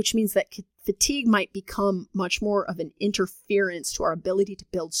 which means that fatigue might become much more of an interference to our ability to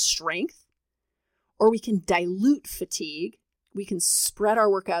build strength, or we can dilute fatigue. We can spread our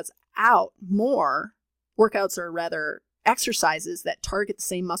workouts out more. Workouts are rather exercises that target the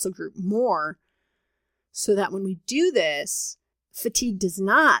same muscle group more, so that when we do this, fatigue does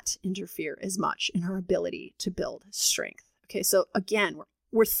not interfere as much in our ability to build strength. Okay, so again,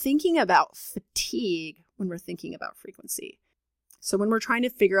 we're thinking about fatigue when we're thinking about frequency. So when we're trying to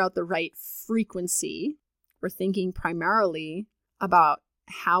figure out the right frequency, we're thinking primarily about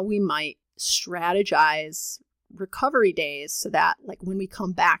how we might strategize recovery days so that like when we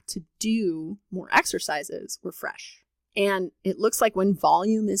come back to do more exercises, we're fresh. And it looks like when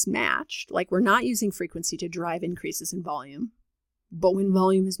volume is matched, like we're not using frequency to drive increases in volume, but when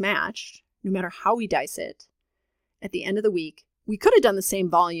volume is matched, no matter how we dice it, at the end of the week, we could have done the same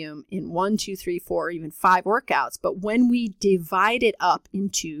volume in 1, 2, 3, 4, or even 5 workouts. But when we divide it up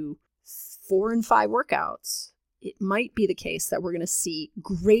into 4 and 5 workouts, it might be the case that we're going to see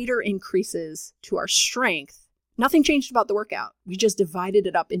greater increases to our strength. Nothing changed about the workout. We just divided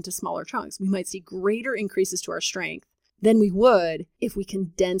it up into smaller chunks. We might see greater increases to our strength than we would if we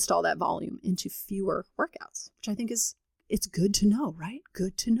condensed all that volume into fewer workouts, which I think it's good to know, right?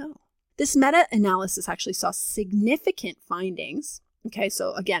 Good to know. This meta-analysis actually saw significant findings. Okay,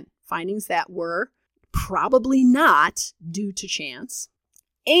 so again, findings that were probably not due to chance,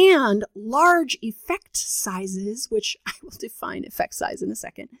 and large effect sizes, which I will define effect size in a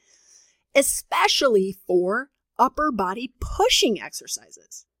second, especially for upper body pushing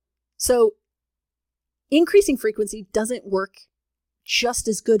exercises. So increasing frequency doesn't work just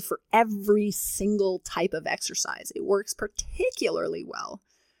as good for every single type of exercise. It works particularly well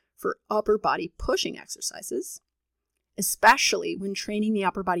for upper body pushing exercises, especially when training the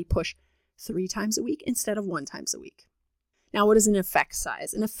upper body push 3 times a week instead of 1 time a week. Now, what is an effect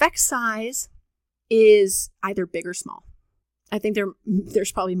size? An effect size is either big or small. I think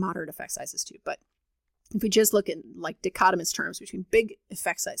there's probably moderate effect sizes too, but if we just look at like dichotomous terms between big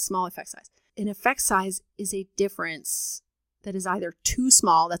effect size, small effect size, an effect size is a difference that is either too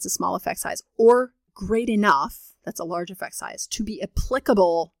small, that's a small effect size, or great enough, that's a large effect size, to be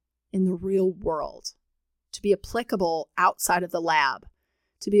applicable in the real world. to be applicable outside of the lab,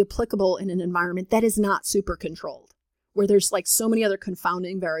 to be applicable in an environment that is not super controlled, where there's like so many other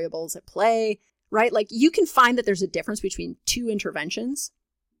confounding variables at play, right? Like you can find that there's a difference between two interventions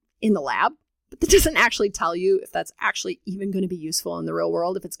in the lab, but that doesn't actually tell you if that's actually even going to be useful in the real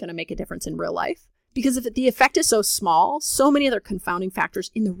world, if it's going to make a difference in real life. Because if the effect is so small, so many other confounding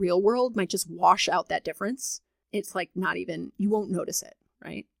factors in the real world might just wash out that difference. It's like not even, you won't notice it,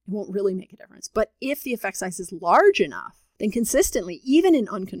 right? It won't really make a difference. But if the effect size is large enough, then consistently, even in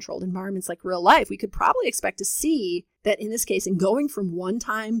uncontrolled environments like real life, we could probably expect to see that in this case, in going from 1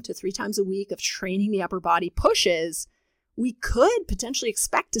 time to 3 times a week of training the upper body pushes, we could potentially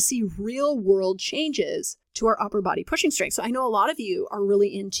expect to see real world changes to our upper body pushing strength. So I know a lot of you are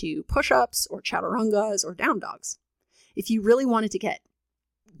really into push-ups or chaturangas or down dogs. If you really wanted to get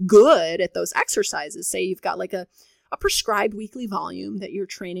good at those exercises, say you've got like a prescribed weekly volume that you're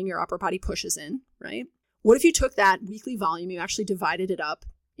training your upper body pushes in, right? What if you took that weekly volume, you actually divided it up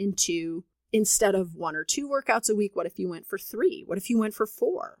into, instead of 1 or 2 workouts a week, what if you went for 3? What if you went for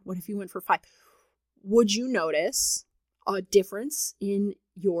 4? What if you went for 5? Would you notice a difference in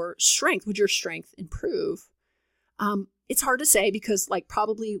your strength? Would your strength improve? It's hard to say because like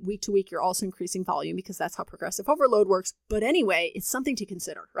probably week to week, you're also increasing volume because that's how progressive overload works. But anyway, it's something to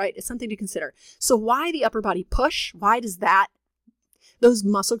consider, right? It's something to consider. So why the upper body push? Why does those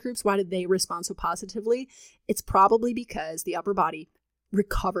muscle groups, why did they respond so positively? It's probably because the upper body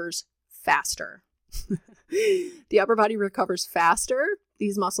recovers faster. The upper body recovers faster.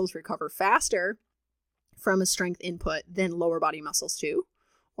 These muscles recover faster from a strength input than lower body muscles do,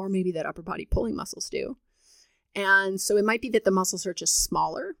 or maybe that upper body pulling muscles do. And so it might be that the muscles are just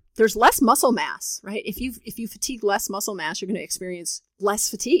smaller. There's less muscle mass, right? If you fatigue less muscle mass, you're going to experience less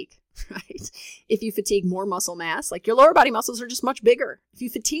fatigue, right? If you fatigue more muscle mass, like your lower body muscles are just much bigger. If you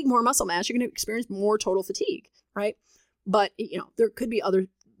fatigue more muscle mass, you're going to experience more total fatigue, right? But, there could be other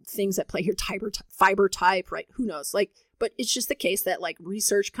things at play here, fiber type, right? Who knows? But it's just the case that like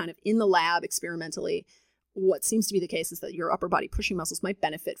research kind of in the lab experimentally, what seems to be the case is that your upper body pushing muscles might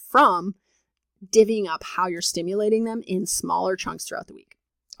benefit from divvying up how you're stimulating them in smaller chunks throughout the week.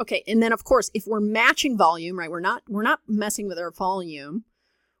 Okay, and then of course, if we're matching volume, right, we're not messing with our volume,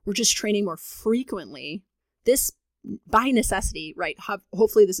 we're just training more frequently. This, by necessity, right,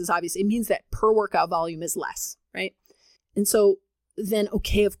 hopefully this is obvious, it means that per workout volume is less, right? And so then,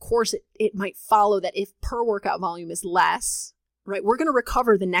 okay, of course, it might follow that if per workout volume is less, right, we're going to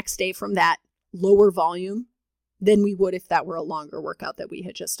recover the next day from that lower volume than we would if that were a longer workout that we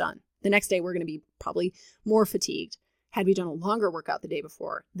had just done. The next day, we're going to be probably more fatigued had we done a longer workout the day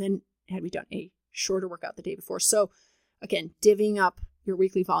before than had we done a shorter workout the day before. So again, divvying up your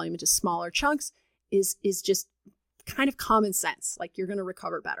weekly volume into smaller chunks is just kind of common sense. Like you're going to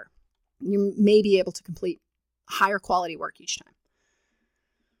recover better. You may be able to complete higher quality work each time.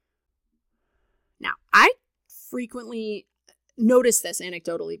 Now, I frequently notice this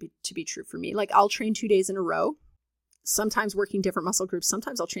anecdotally to be true for me. Like I'll train 2 days in a row, sometimes working different muscle groups.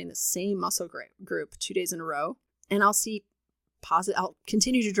 Sometimes I'll train the same muscle group 2 days in a row, and I'll see I'll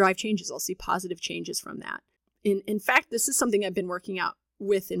continue to drive changes. I'll see positive changes from that. In fact, this is something I've been working out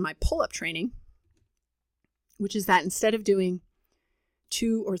with in my pull-up training, which is that instead of doing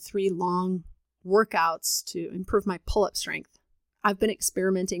 2 or 3 long workouts to improve my pull-up strength, I've been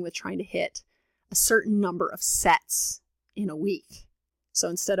experimenting with trying to hit a certain number of sets in a week. So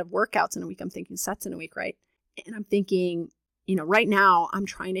instead of workouts in a week, I'm thinking sets in a week, right? And I'm thinking, right now I'm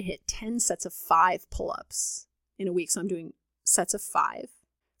trying to hit 10 sets of 5 pull-ups in a week. So I'm doing sets of 5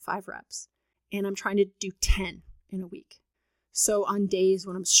 reps, and I'm trying to do 10 in a week. So on days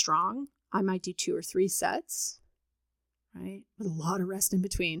when I'm strong, I might do 2 or 3 sets, right? With a lot of rest in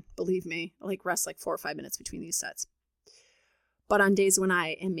between. Believe me, I rest 4 or 5 minutes between these sets. But on days when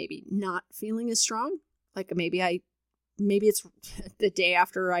I am maybe not feeling as strong, maybe it's the day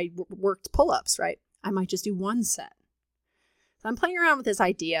after I worked pull-ups, right? I might just do 1 set. So I'm playing around with this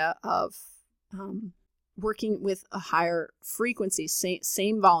idea of working with a higher frequency,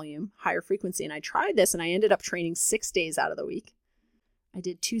 same volume, higher frequency. And I tried this and I ended up training 6 days out of the week. I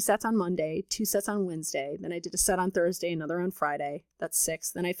did 2 sets on Monday, 2 sets on Wednesday. Then I did a set on Thursday, another on Friday. That's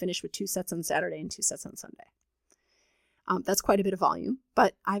 6. Then I finished with 2 sets on Saturday and 2 sets on Sunday. That's quite a bit of volume,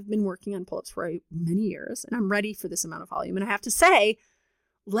 but I've been working on pull-ups for many years and I'm ready for this amount of volume. And I have to say,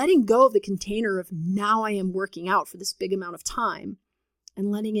 letting go of the container of now I am working out for this big amount of time and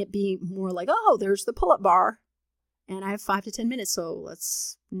letting it be more like, oh, there's the pull-up bar and I have 5 to 10 minutes. So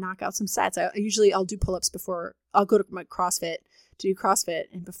let's knock out some sets. I'll do pull-ups before I'll go to my CrossFit to do CrossFit.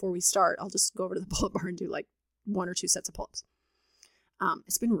 And before we start, I'll just go over to the pull-up bar and do 1 or 2 sets of pull-ups.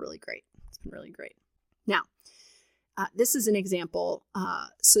 It's been really great. Now, Now, this is an example.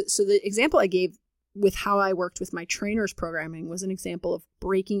 So the example I gave with how I worked with my trainers programming was an example of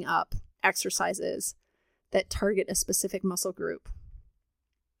breaking up exercises that target a specific muscle group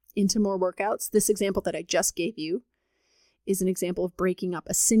into more workouts. This example that I just gave you is an example of breaking up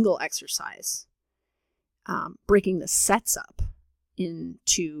a single exercise, breaking the sets up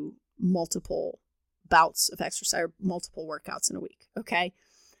into multiple bouts of exercise or multiple workouts in a week. Okay.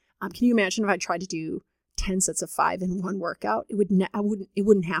 Can you imagine if I tried to do 10 sets of 5 in one workout? It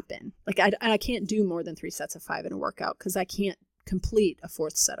wouldn't happen. Like I can't do more than 3 sets of 5 in a workout because I can't complete a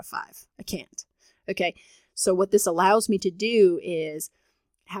 4th set of 5. I can't. Okay. So what this allows me to do is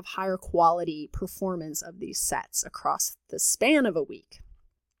have higher quality performance of these sets across the span of a week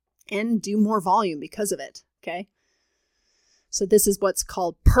and do more volume because of it. Okay. So this is what's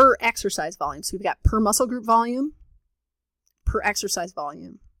called per exercise volume. So we've got per muscle group volume, per exercise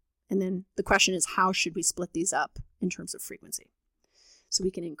volume. And then the question is, how should we split these up in terms of frequency? So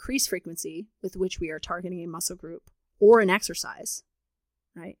we can increase frequency with which we are targeting a muscle group or an exercise,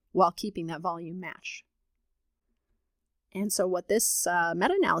 right, while keeping that volume matched. And so what this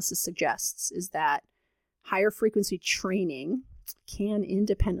meta-analysis suggests is that higher frequency training can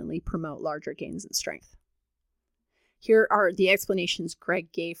independently promote larger gains in strength. Here are the explanations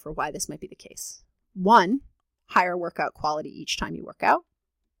Greg gave for why this might be the case. 1, higher workout quality each time you work out.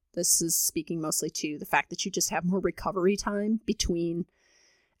 This is speaking mostly to the fact that you just have more recovery time between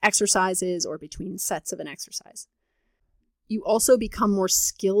exercises or between sets of an exercise. You also become more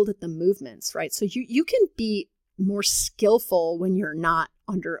skilled at the movements, right? So you can be more skillful when you're not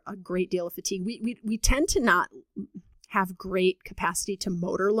under a great deal of fatigue. We tend to not have great capacity to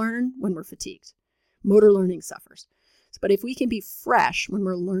motor learn when we're fatigued. Motor learning suffers. But if we can be fresh when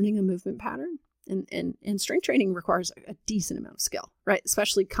we're learning a movement pattern, and strength training requires a decent amount of skill, right?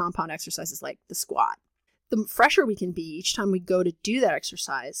 Especially compound exercises like the squat. The fresher we can be each time we go to do that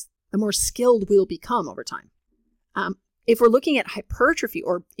exercise, the more skilled we'll become over time. If we're looking at hypertrophy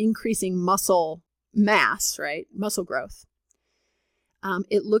or increasing muscle mass, right, muscle growth,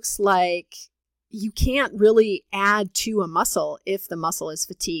 it looks like you can't really add to a muscle if the muscle is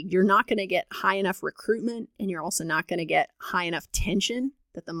fatigued. You're not going to get high enough recruitment, and you're also not going to get high enough tension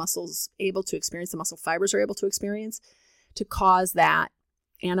that the muscle's able to experience, the muscle fibers are able to experience, to cause that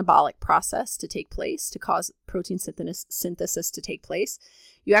anabolic process to take place, to cause protein synthesis to take place.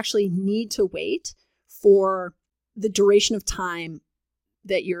 You actually need to wait for the duration of time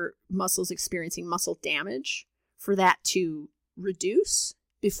that your muscle's experiencing muscle damage for that to reduce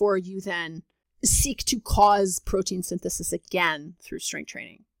before you then seek to cause protein synthesis again through strength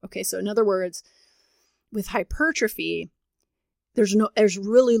training. Okay, so in other words, with hypertrophy, there's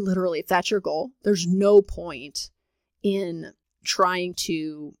really literally, if that's your goal, there's no point in trying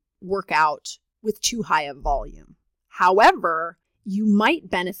to work out with too high a volume. However, you might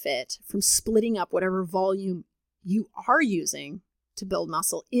benefit from splitting up whatever volume you are using to build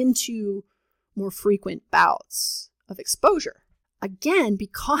muscle into more frequent bouts of exposure. Again,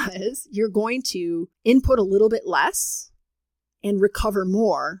 because you're going to input a little bit less and recover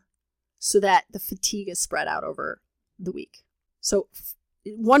more so that the fatigue is spread out over the week. So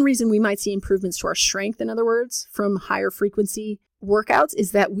one reason we might see improvements to our strength, in other words, from higher frequency workouts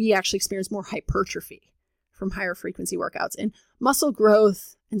is that we actually experience more hypertrophy from higher frequency workouts. And muscle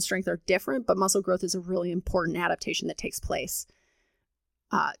growth and strength are different, but muscle growth is a really important adaptation that takes place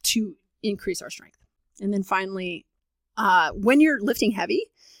to increase our strength. And then finally, when you're lifting heavy,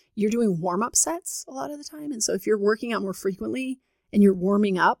 you're doing warm-up sets a lot of the time. And so if you're working out more frequently and you're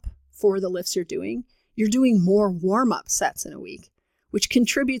warming up for the lifts you're doing more warm-up sets in a week, which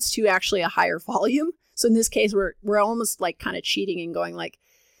contributes to actually a higher volume. So in this case, we're almost like kind of cheating and going like,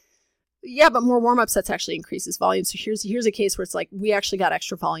 yeah, but more warm-up sets actually increases volume. So here's a case where it's like we actually got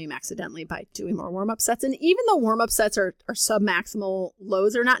extra volume accidentally by doing more warm-up sets. And even though warm-up sets are sub-maximal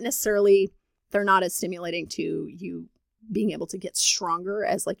loads, they're not as stimulating to you being able to get stronger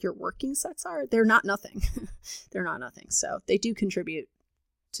as like your working sets are. They're not nothing. They're not nothing. So they do contribute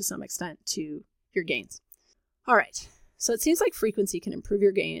to some extent to your gains. All right. So it seems like frequency can improve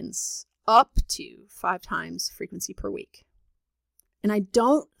your gains up to 5 times frequency per week. And I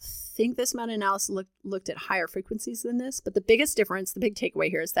don't think this meta-analysis looked at higher frequencies than this, but the biggest difference, the big takeaway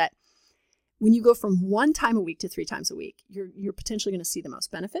here is that when you go from 1 time a week to 3 times a week, you're potentially going to see the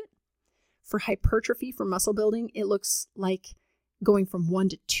most benefit. For hypertrophy, for muscle building, it looks like going from 1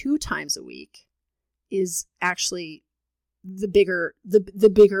 to 2 times a week is actually the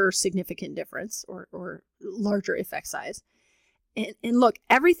bigger significant difference or larger effect size. And look,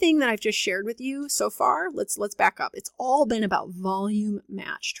 everything that I've just shared with you so far, let's back up. It's all been about volume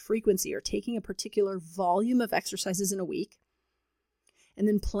matched frequency, or taking a particular volume of exercises in a week and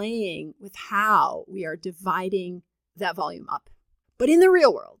then playing with how we are dividing that volume up. But in the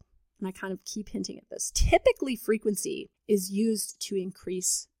real world, and I kind of keep hinting at this, typically frequency is used to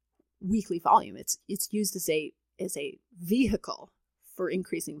increase weekly volume. It's used as a vehicle for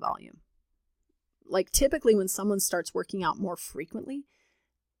increasing volume. Like typically when someone starts working out more frequently,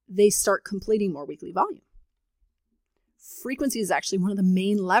 they start completing more weekly volume. Frequency is actually one of the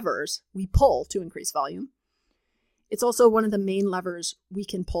main levers we pull to increase volume. It's also one of the main levers we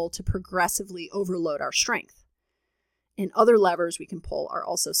can pull to progressively overload our strength. And other levers we can pull are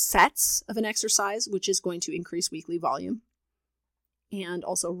also sets of an exercise, which is going to increase weekly volume, and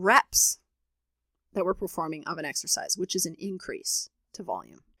also reps that we're performing of an exercise, which is an increase to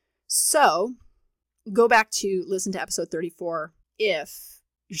volume. So go back to listen to episode 34 if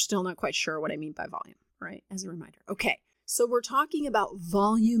you're still not quite sure what I mean by volume, right? As a reminder. Okay, so we're talking about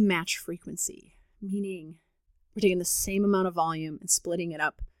volume match frequency, meaning we're taking the same amount of volume and splitting it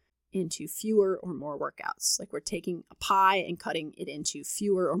up into fewer or more workouts. Like we're taking a pie and cutting it into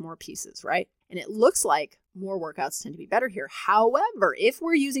fewer or more pieces, right? And it looks like more workouts tend to be better here. However, if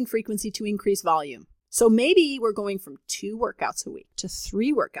we're using frequency to increase volume, so maybe we're going from 2 workouts a week to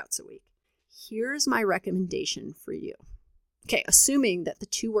 3 workouts a week, here's my recommendation for you. Okay, assuming that the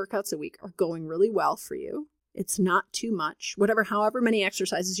 2 workouts a week are going really well for you, it's not too much, however many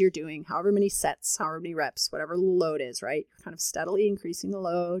exercises you're doing, however many sets, however many reps, whatever the load is, right? You're kind of steadily increasing the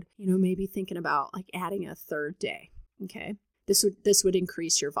load, maybe thinking about like adding a 3rd day, okay? This would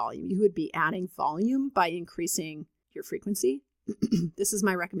increase your volume. You would be adding volume by increasing your frequency. This is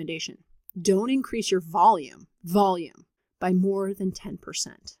my recommendation. Don't increase your volume by more than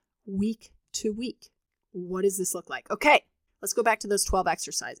 10% week to week. What does this look like? Okay, let's go back to those 12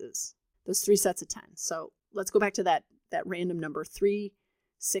 exercises, those 3 sets of 10. So let's go back to that random number,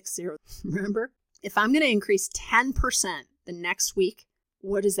 360. Remember, if I'm going to increase 10% the next week,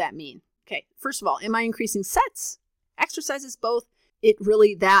 what does that mean? Okay, first of all, am I increasing sets, exercises, both?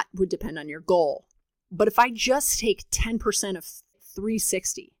 That would depend on your goal. But if I just take 10% of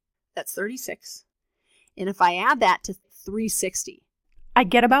 360, that's 36. And if I add that to 360, I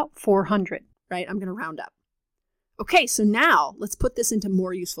get about 400. Right? I'm going to round up. Okay, so now let's put this into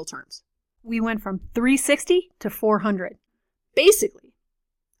more useful terms. We went from 360 to 400. Basically,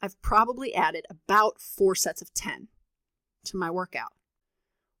 I've probably added about 4 sets of 10 to my workout,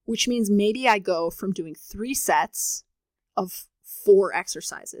 which means maybe I go from doing 3 sets of 4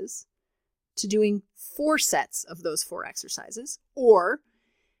 exercises to doing 4 sets of those 4 exercises, or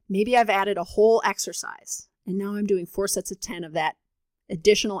maybe I've added a whole exercise and now I'm doing 4 sets of 10 of that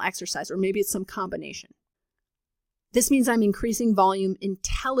additional exercise, or maybe it's some combination. This means I'm increasing volume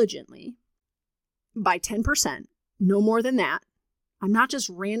intelligently by 10%, no more than that. I'm not just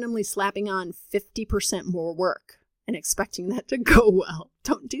randomly slapping on 50% more work and expecting that to go well.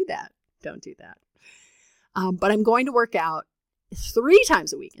 Don't do that. But I'm going to work out 3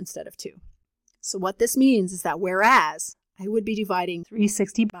 times a week instead of 2. So what this means is that whereas I would be dividing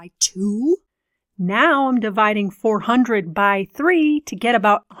 360 by 2, now I'm dividing 400 by 3 to get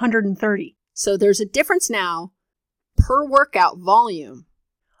about 130. So there's a difference now per workout volume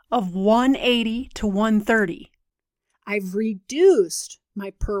of 180 to 130. I've reduced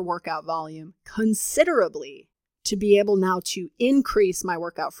my per workout volume considerably to be able now to increase my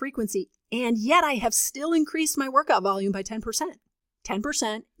workout frequency, and yet I have still increased my workout volume by 10%.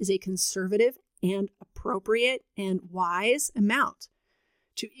 10% is a conservative and appropriate and wise amount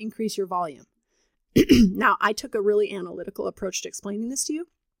to increase your volume. Now, I took a really analytical approach to explaining this to you,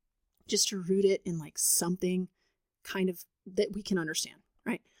 just to root it in like something kind of that we can understand,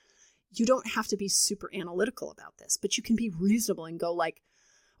 right? You don't have to be super analytical about this, but you can be reasonable and go like,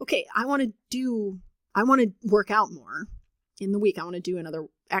 okay, I want to work out more in the week. I want to do another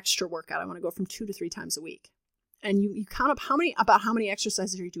extra workout. I want to go from 2 to 3 times a week. And you count up how many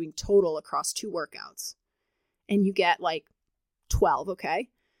exercises are you doing total across 2 workouts. And you get like 12, okay?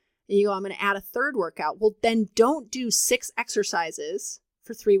 And you go, I'm going to add a 3rd workout. Well, then don't do 6 exercises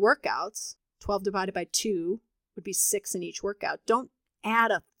for 3 workouts. 12 divided by 2 would be 6 in each workout. Don't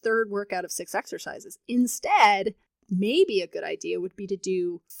add a 3rd workout of 6 exercises. Instead, maybe a good idea would be to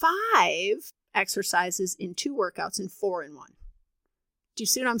do 5 exercises in 2 workouts and 4 in 1. Do you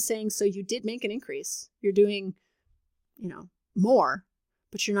see what I'm saying? So you did make an increase. You're doing, more,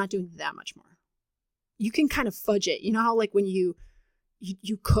 but you're not doing that much more. You can kind of fudge it. You know how like when you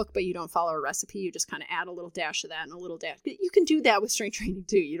cook, but you don't follow a recipe, you just kind of add a little dash of that and a little dash. You can do that with strength training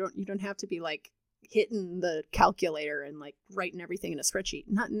too. You don't have to be like hitting the calculator and like writing everything in a spreadsheet.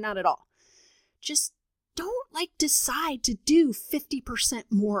 Not at all. Just don't like decide to do 50%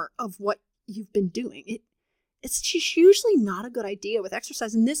 more of what you've been doing. It's just usually not a good idea with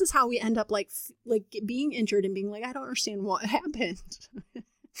exercise. And this is how we end up like being injured and being like, I don't understand what happened.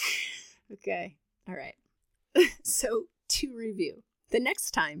 Okay. All right. So to review, the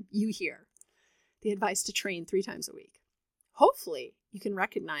next time you hear the advice to train 3 times a week, hopefully you can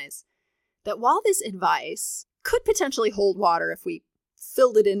recognize that while this advice could potentially hold water if we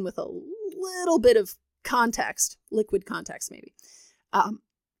filled it in with a little bit of context, liquid context maybe,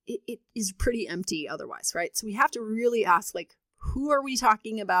 it is pretty empty otherwise, right? So we have to really ask, like, who are we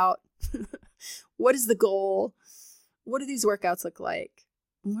talking about? What is the goal? What do these workouts look like?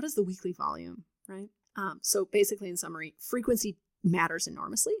 And what is the weekly volume, right? So basically, in summary, frequency matters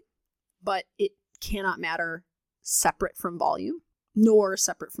enormously, but it cannot matter separate from volume, nor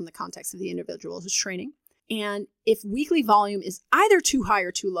separate from the context of the individual who's training. And if weekly volume is either too high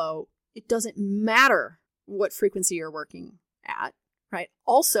or too low, it doesn't matter what frequency you're working at, right?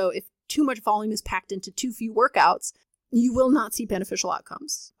 Also, if too much volume is packed into too few workouts, you will not see beneficial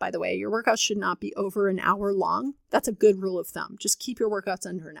outcomes. By the way, your workouts should not be over an hour long. That's a good rule of thumb. Just keep your workouts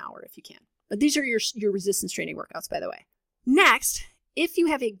under an hour if you can. But these are your resistance training workouts, by the way. Next, if you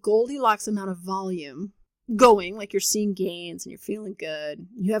have a Goldilocks amount of volume going, like you're seeing gains and you're feeling good,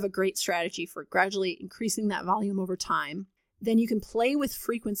 you have a great strategy for gradually increasing that volume over time, then you can play with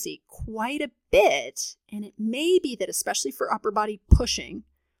frequency quite a bit. And it may be that, especially for upper body pushing,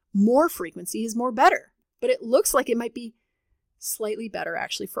 more frequency is more better. But it looks like it might be slightly better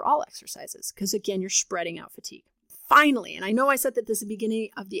actually for all exercises, because again, you're spreading out fatigue. Finally, and I know I said that this at the beginning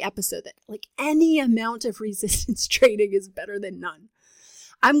of the episode, that like any amount of resistance training is better than none.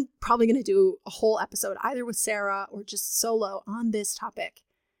 I'm probably going to do a whole episode either with Sarah or just solo on this topic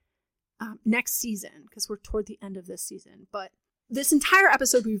next season, because we're toward the end of this season. But this entire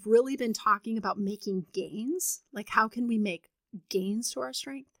episode, we've really been talking about making gains. Like, how can we make gains to our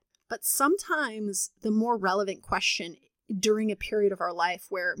strength? But sometimes the more relevant question during a period of our life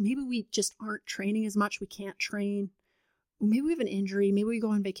where maybe we just aren't training as much, we can't train, maybe we have an injury, maybe we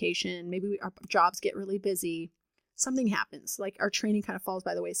go on vacation, maybe our jobs get really busy, something happens, like our training kind of falls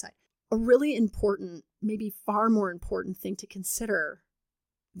by the wayside. A really important, maybe far more important thing to consider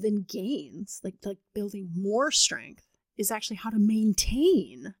than gains, like building more strength, is actually how to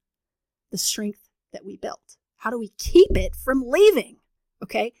maintain the strength that we built. How do we keep it from leaving?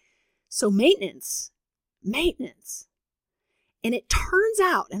 Okay. So maintenance. And it turns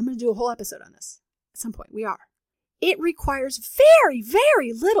out, and I'm going to do a whole episode on this at some point, it requires very,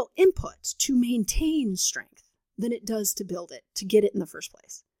 very little input to maintain strength than it does to build it, to get it in the first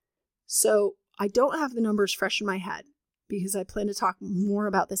place. So I don't have the numbers fresh in my head because I plan to talk more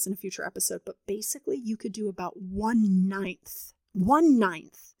about this in a future episode, but basically you could do about 1/9.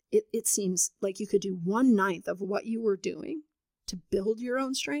 It seems like you could do 1/9 of what you were doing to build your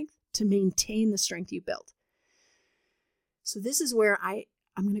own strength, to maintain the strength you built. So this is where I'm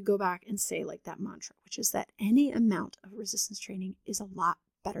going to go back and say like that mantra, which is that any amount of resistance training is a lot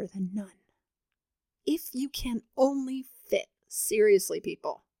better than none. If you can only fit, seriously,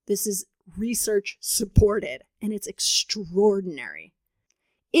 people, this is research supported and it's extraordinary.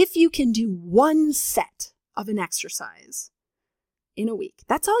 If you can do 1 set of an exercise in a week,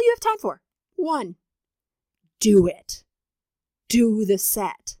 that's all you have time for. 1. Do it. Do the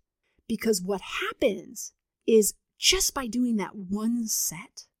set. Because what happens is just by doing that 1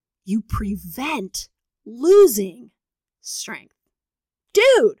 set, you prevent losing strength.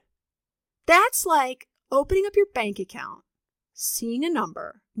 Dude, that's like opening up your bank account, seeing a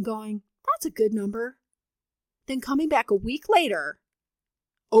number, and going, that's a good number. Then coming back a week later,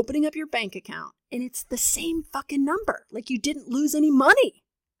 opening up your bank account, and it's the same fucking number. Like you didn't lose any money.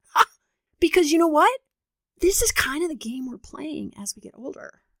 Because you know what? This is kind of the game we're playing as we get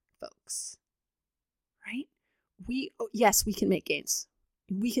older, folks. Right? Yes, we can make gains.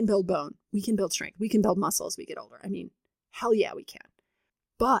 We can build bone. We can build strength. We can build muscle as we get older. I mean, hell yeah, we can.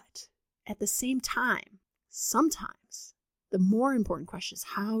 But at the same time, sometimes the more important question is,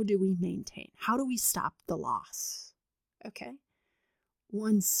 how do we maintain? How do we stop the loss? Okay?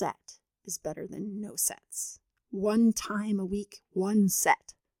 1 set is better than no sets. 1 time a week, 1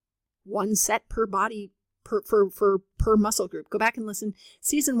 set. 1 set per body, per muscle group. Go back and listen.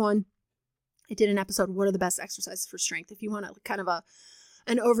 Season 1, I did an episode, what are the best exercises for strength? If you want kind of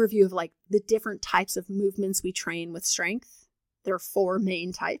an overview of like the different types of movements we train with strength, there are 4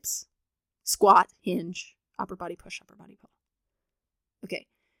 main types: squat, hinge, upper body push, upper body pull. Okay,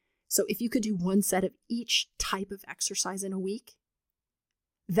 so if you could do 1 set of each type of exercise in a week,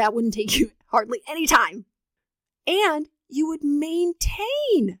 that wouldn't take you hardly any time. And you would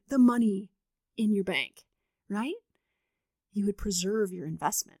maintain the money in your bank, right? You would preserve your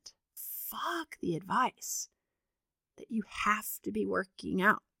investment. Fuck the advice that you have to be working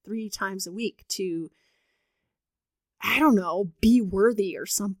out 3 times a week to, I don't know, be worthy or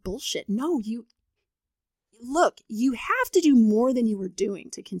some bullshit. No, you have to do more than you were doing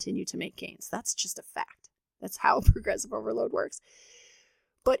to continue to make gains. That's just a fact. That's how progressive overload works.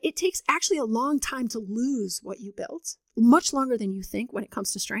 But it takes actually a long time to lose what you built, much longer than you think when it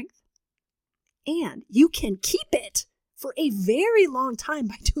comes to strength. And you can keep it for a very long time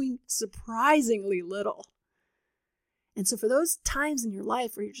by doing surprisingly little. And so for those times in your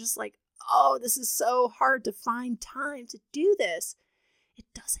life where you're just like, oh, this is so hard to find time to do this, it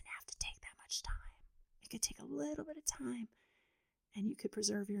doesn't have to take that much time. It could take a little bit of time and you could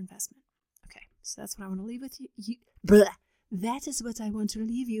preserve your investment. Okay, so that's what I want to leave with you. That is what I want to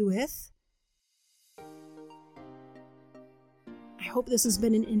leave you with. I hope this has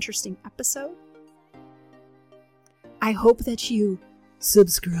been an interesting episode. I hope that you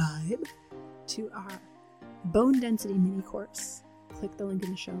subscribe to our Bone Density mini course. Click the link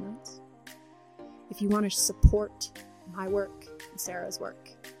in the show notes. If you want to support my work and Sarah's work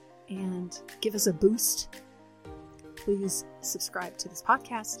and give us a boost, please subscribe to this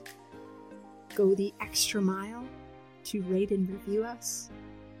podcast. Go the extra mile to rate and review us.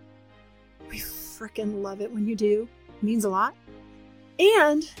 We freaking love it when you do. It means a lot.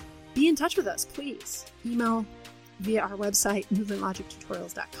 And be in touch with us, please. Email via our website,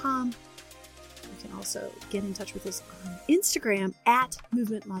 movementlogictutorials.com. You can also get in touch with us on Instagram at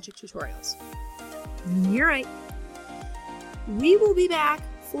Movement Logic Tutorials. You're right. We will be back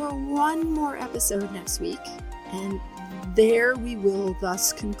for one more episode next week, and there we will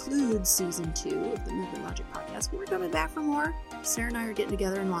thus conclude season 2 of the Movement Logic podcast. But we're coming back for more. Sarah and I are getting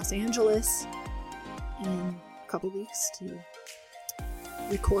together in Los Angeles in a couple weeks to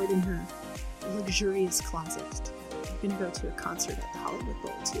record in her luxurious closet. We're going to go to a concert at the Hollywood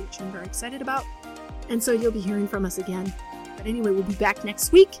Bowl too, which I'm very excited about. And so you'll be hearing from us again. But anyway, we'll be back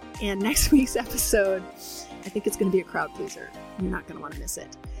next week. And next week's episode, I think it's going to be a crowd pleaser. You're not going to want to miss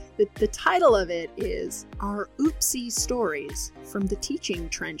it. The title of it is Our Oopsie Stories from the Teaching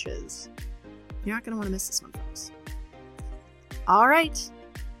Trenches. You're not going to want to miss this one, folks. All right.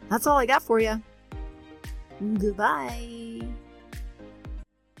 That's all I got for you. Goodbye.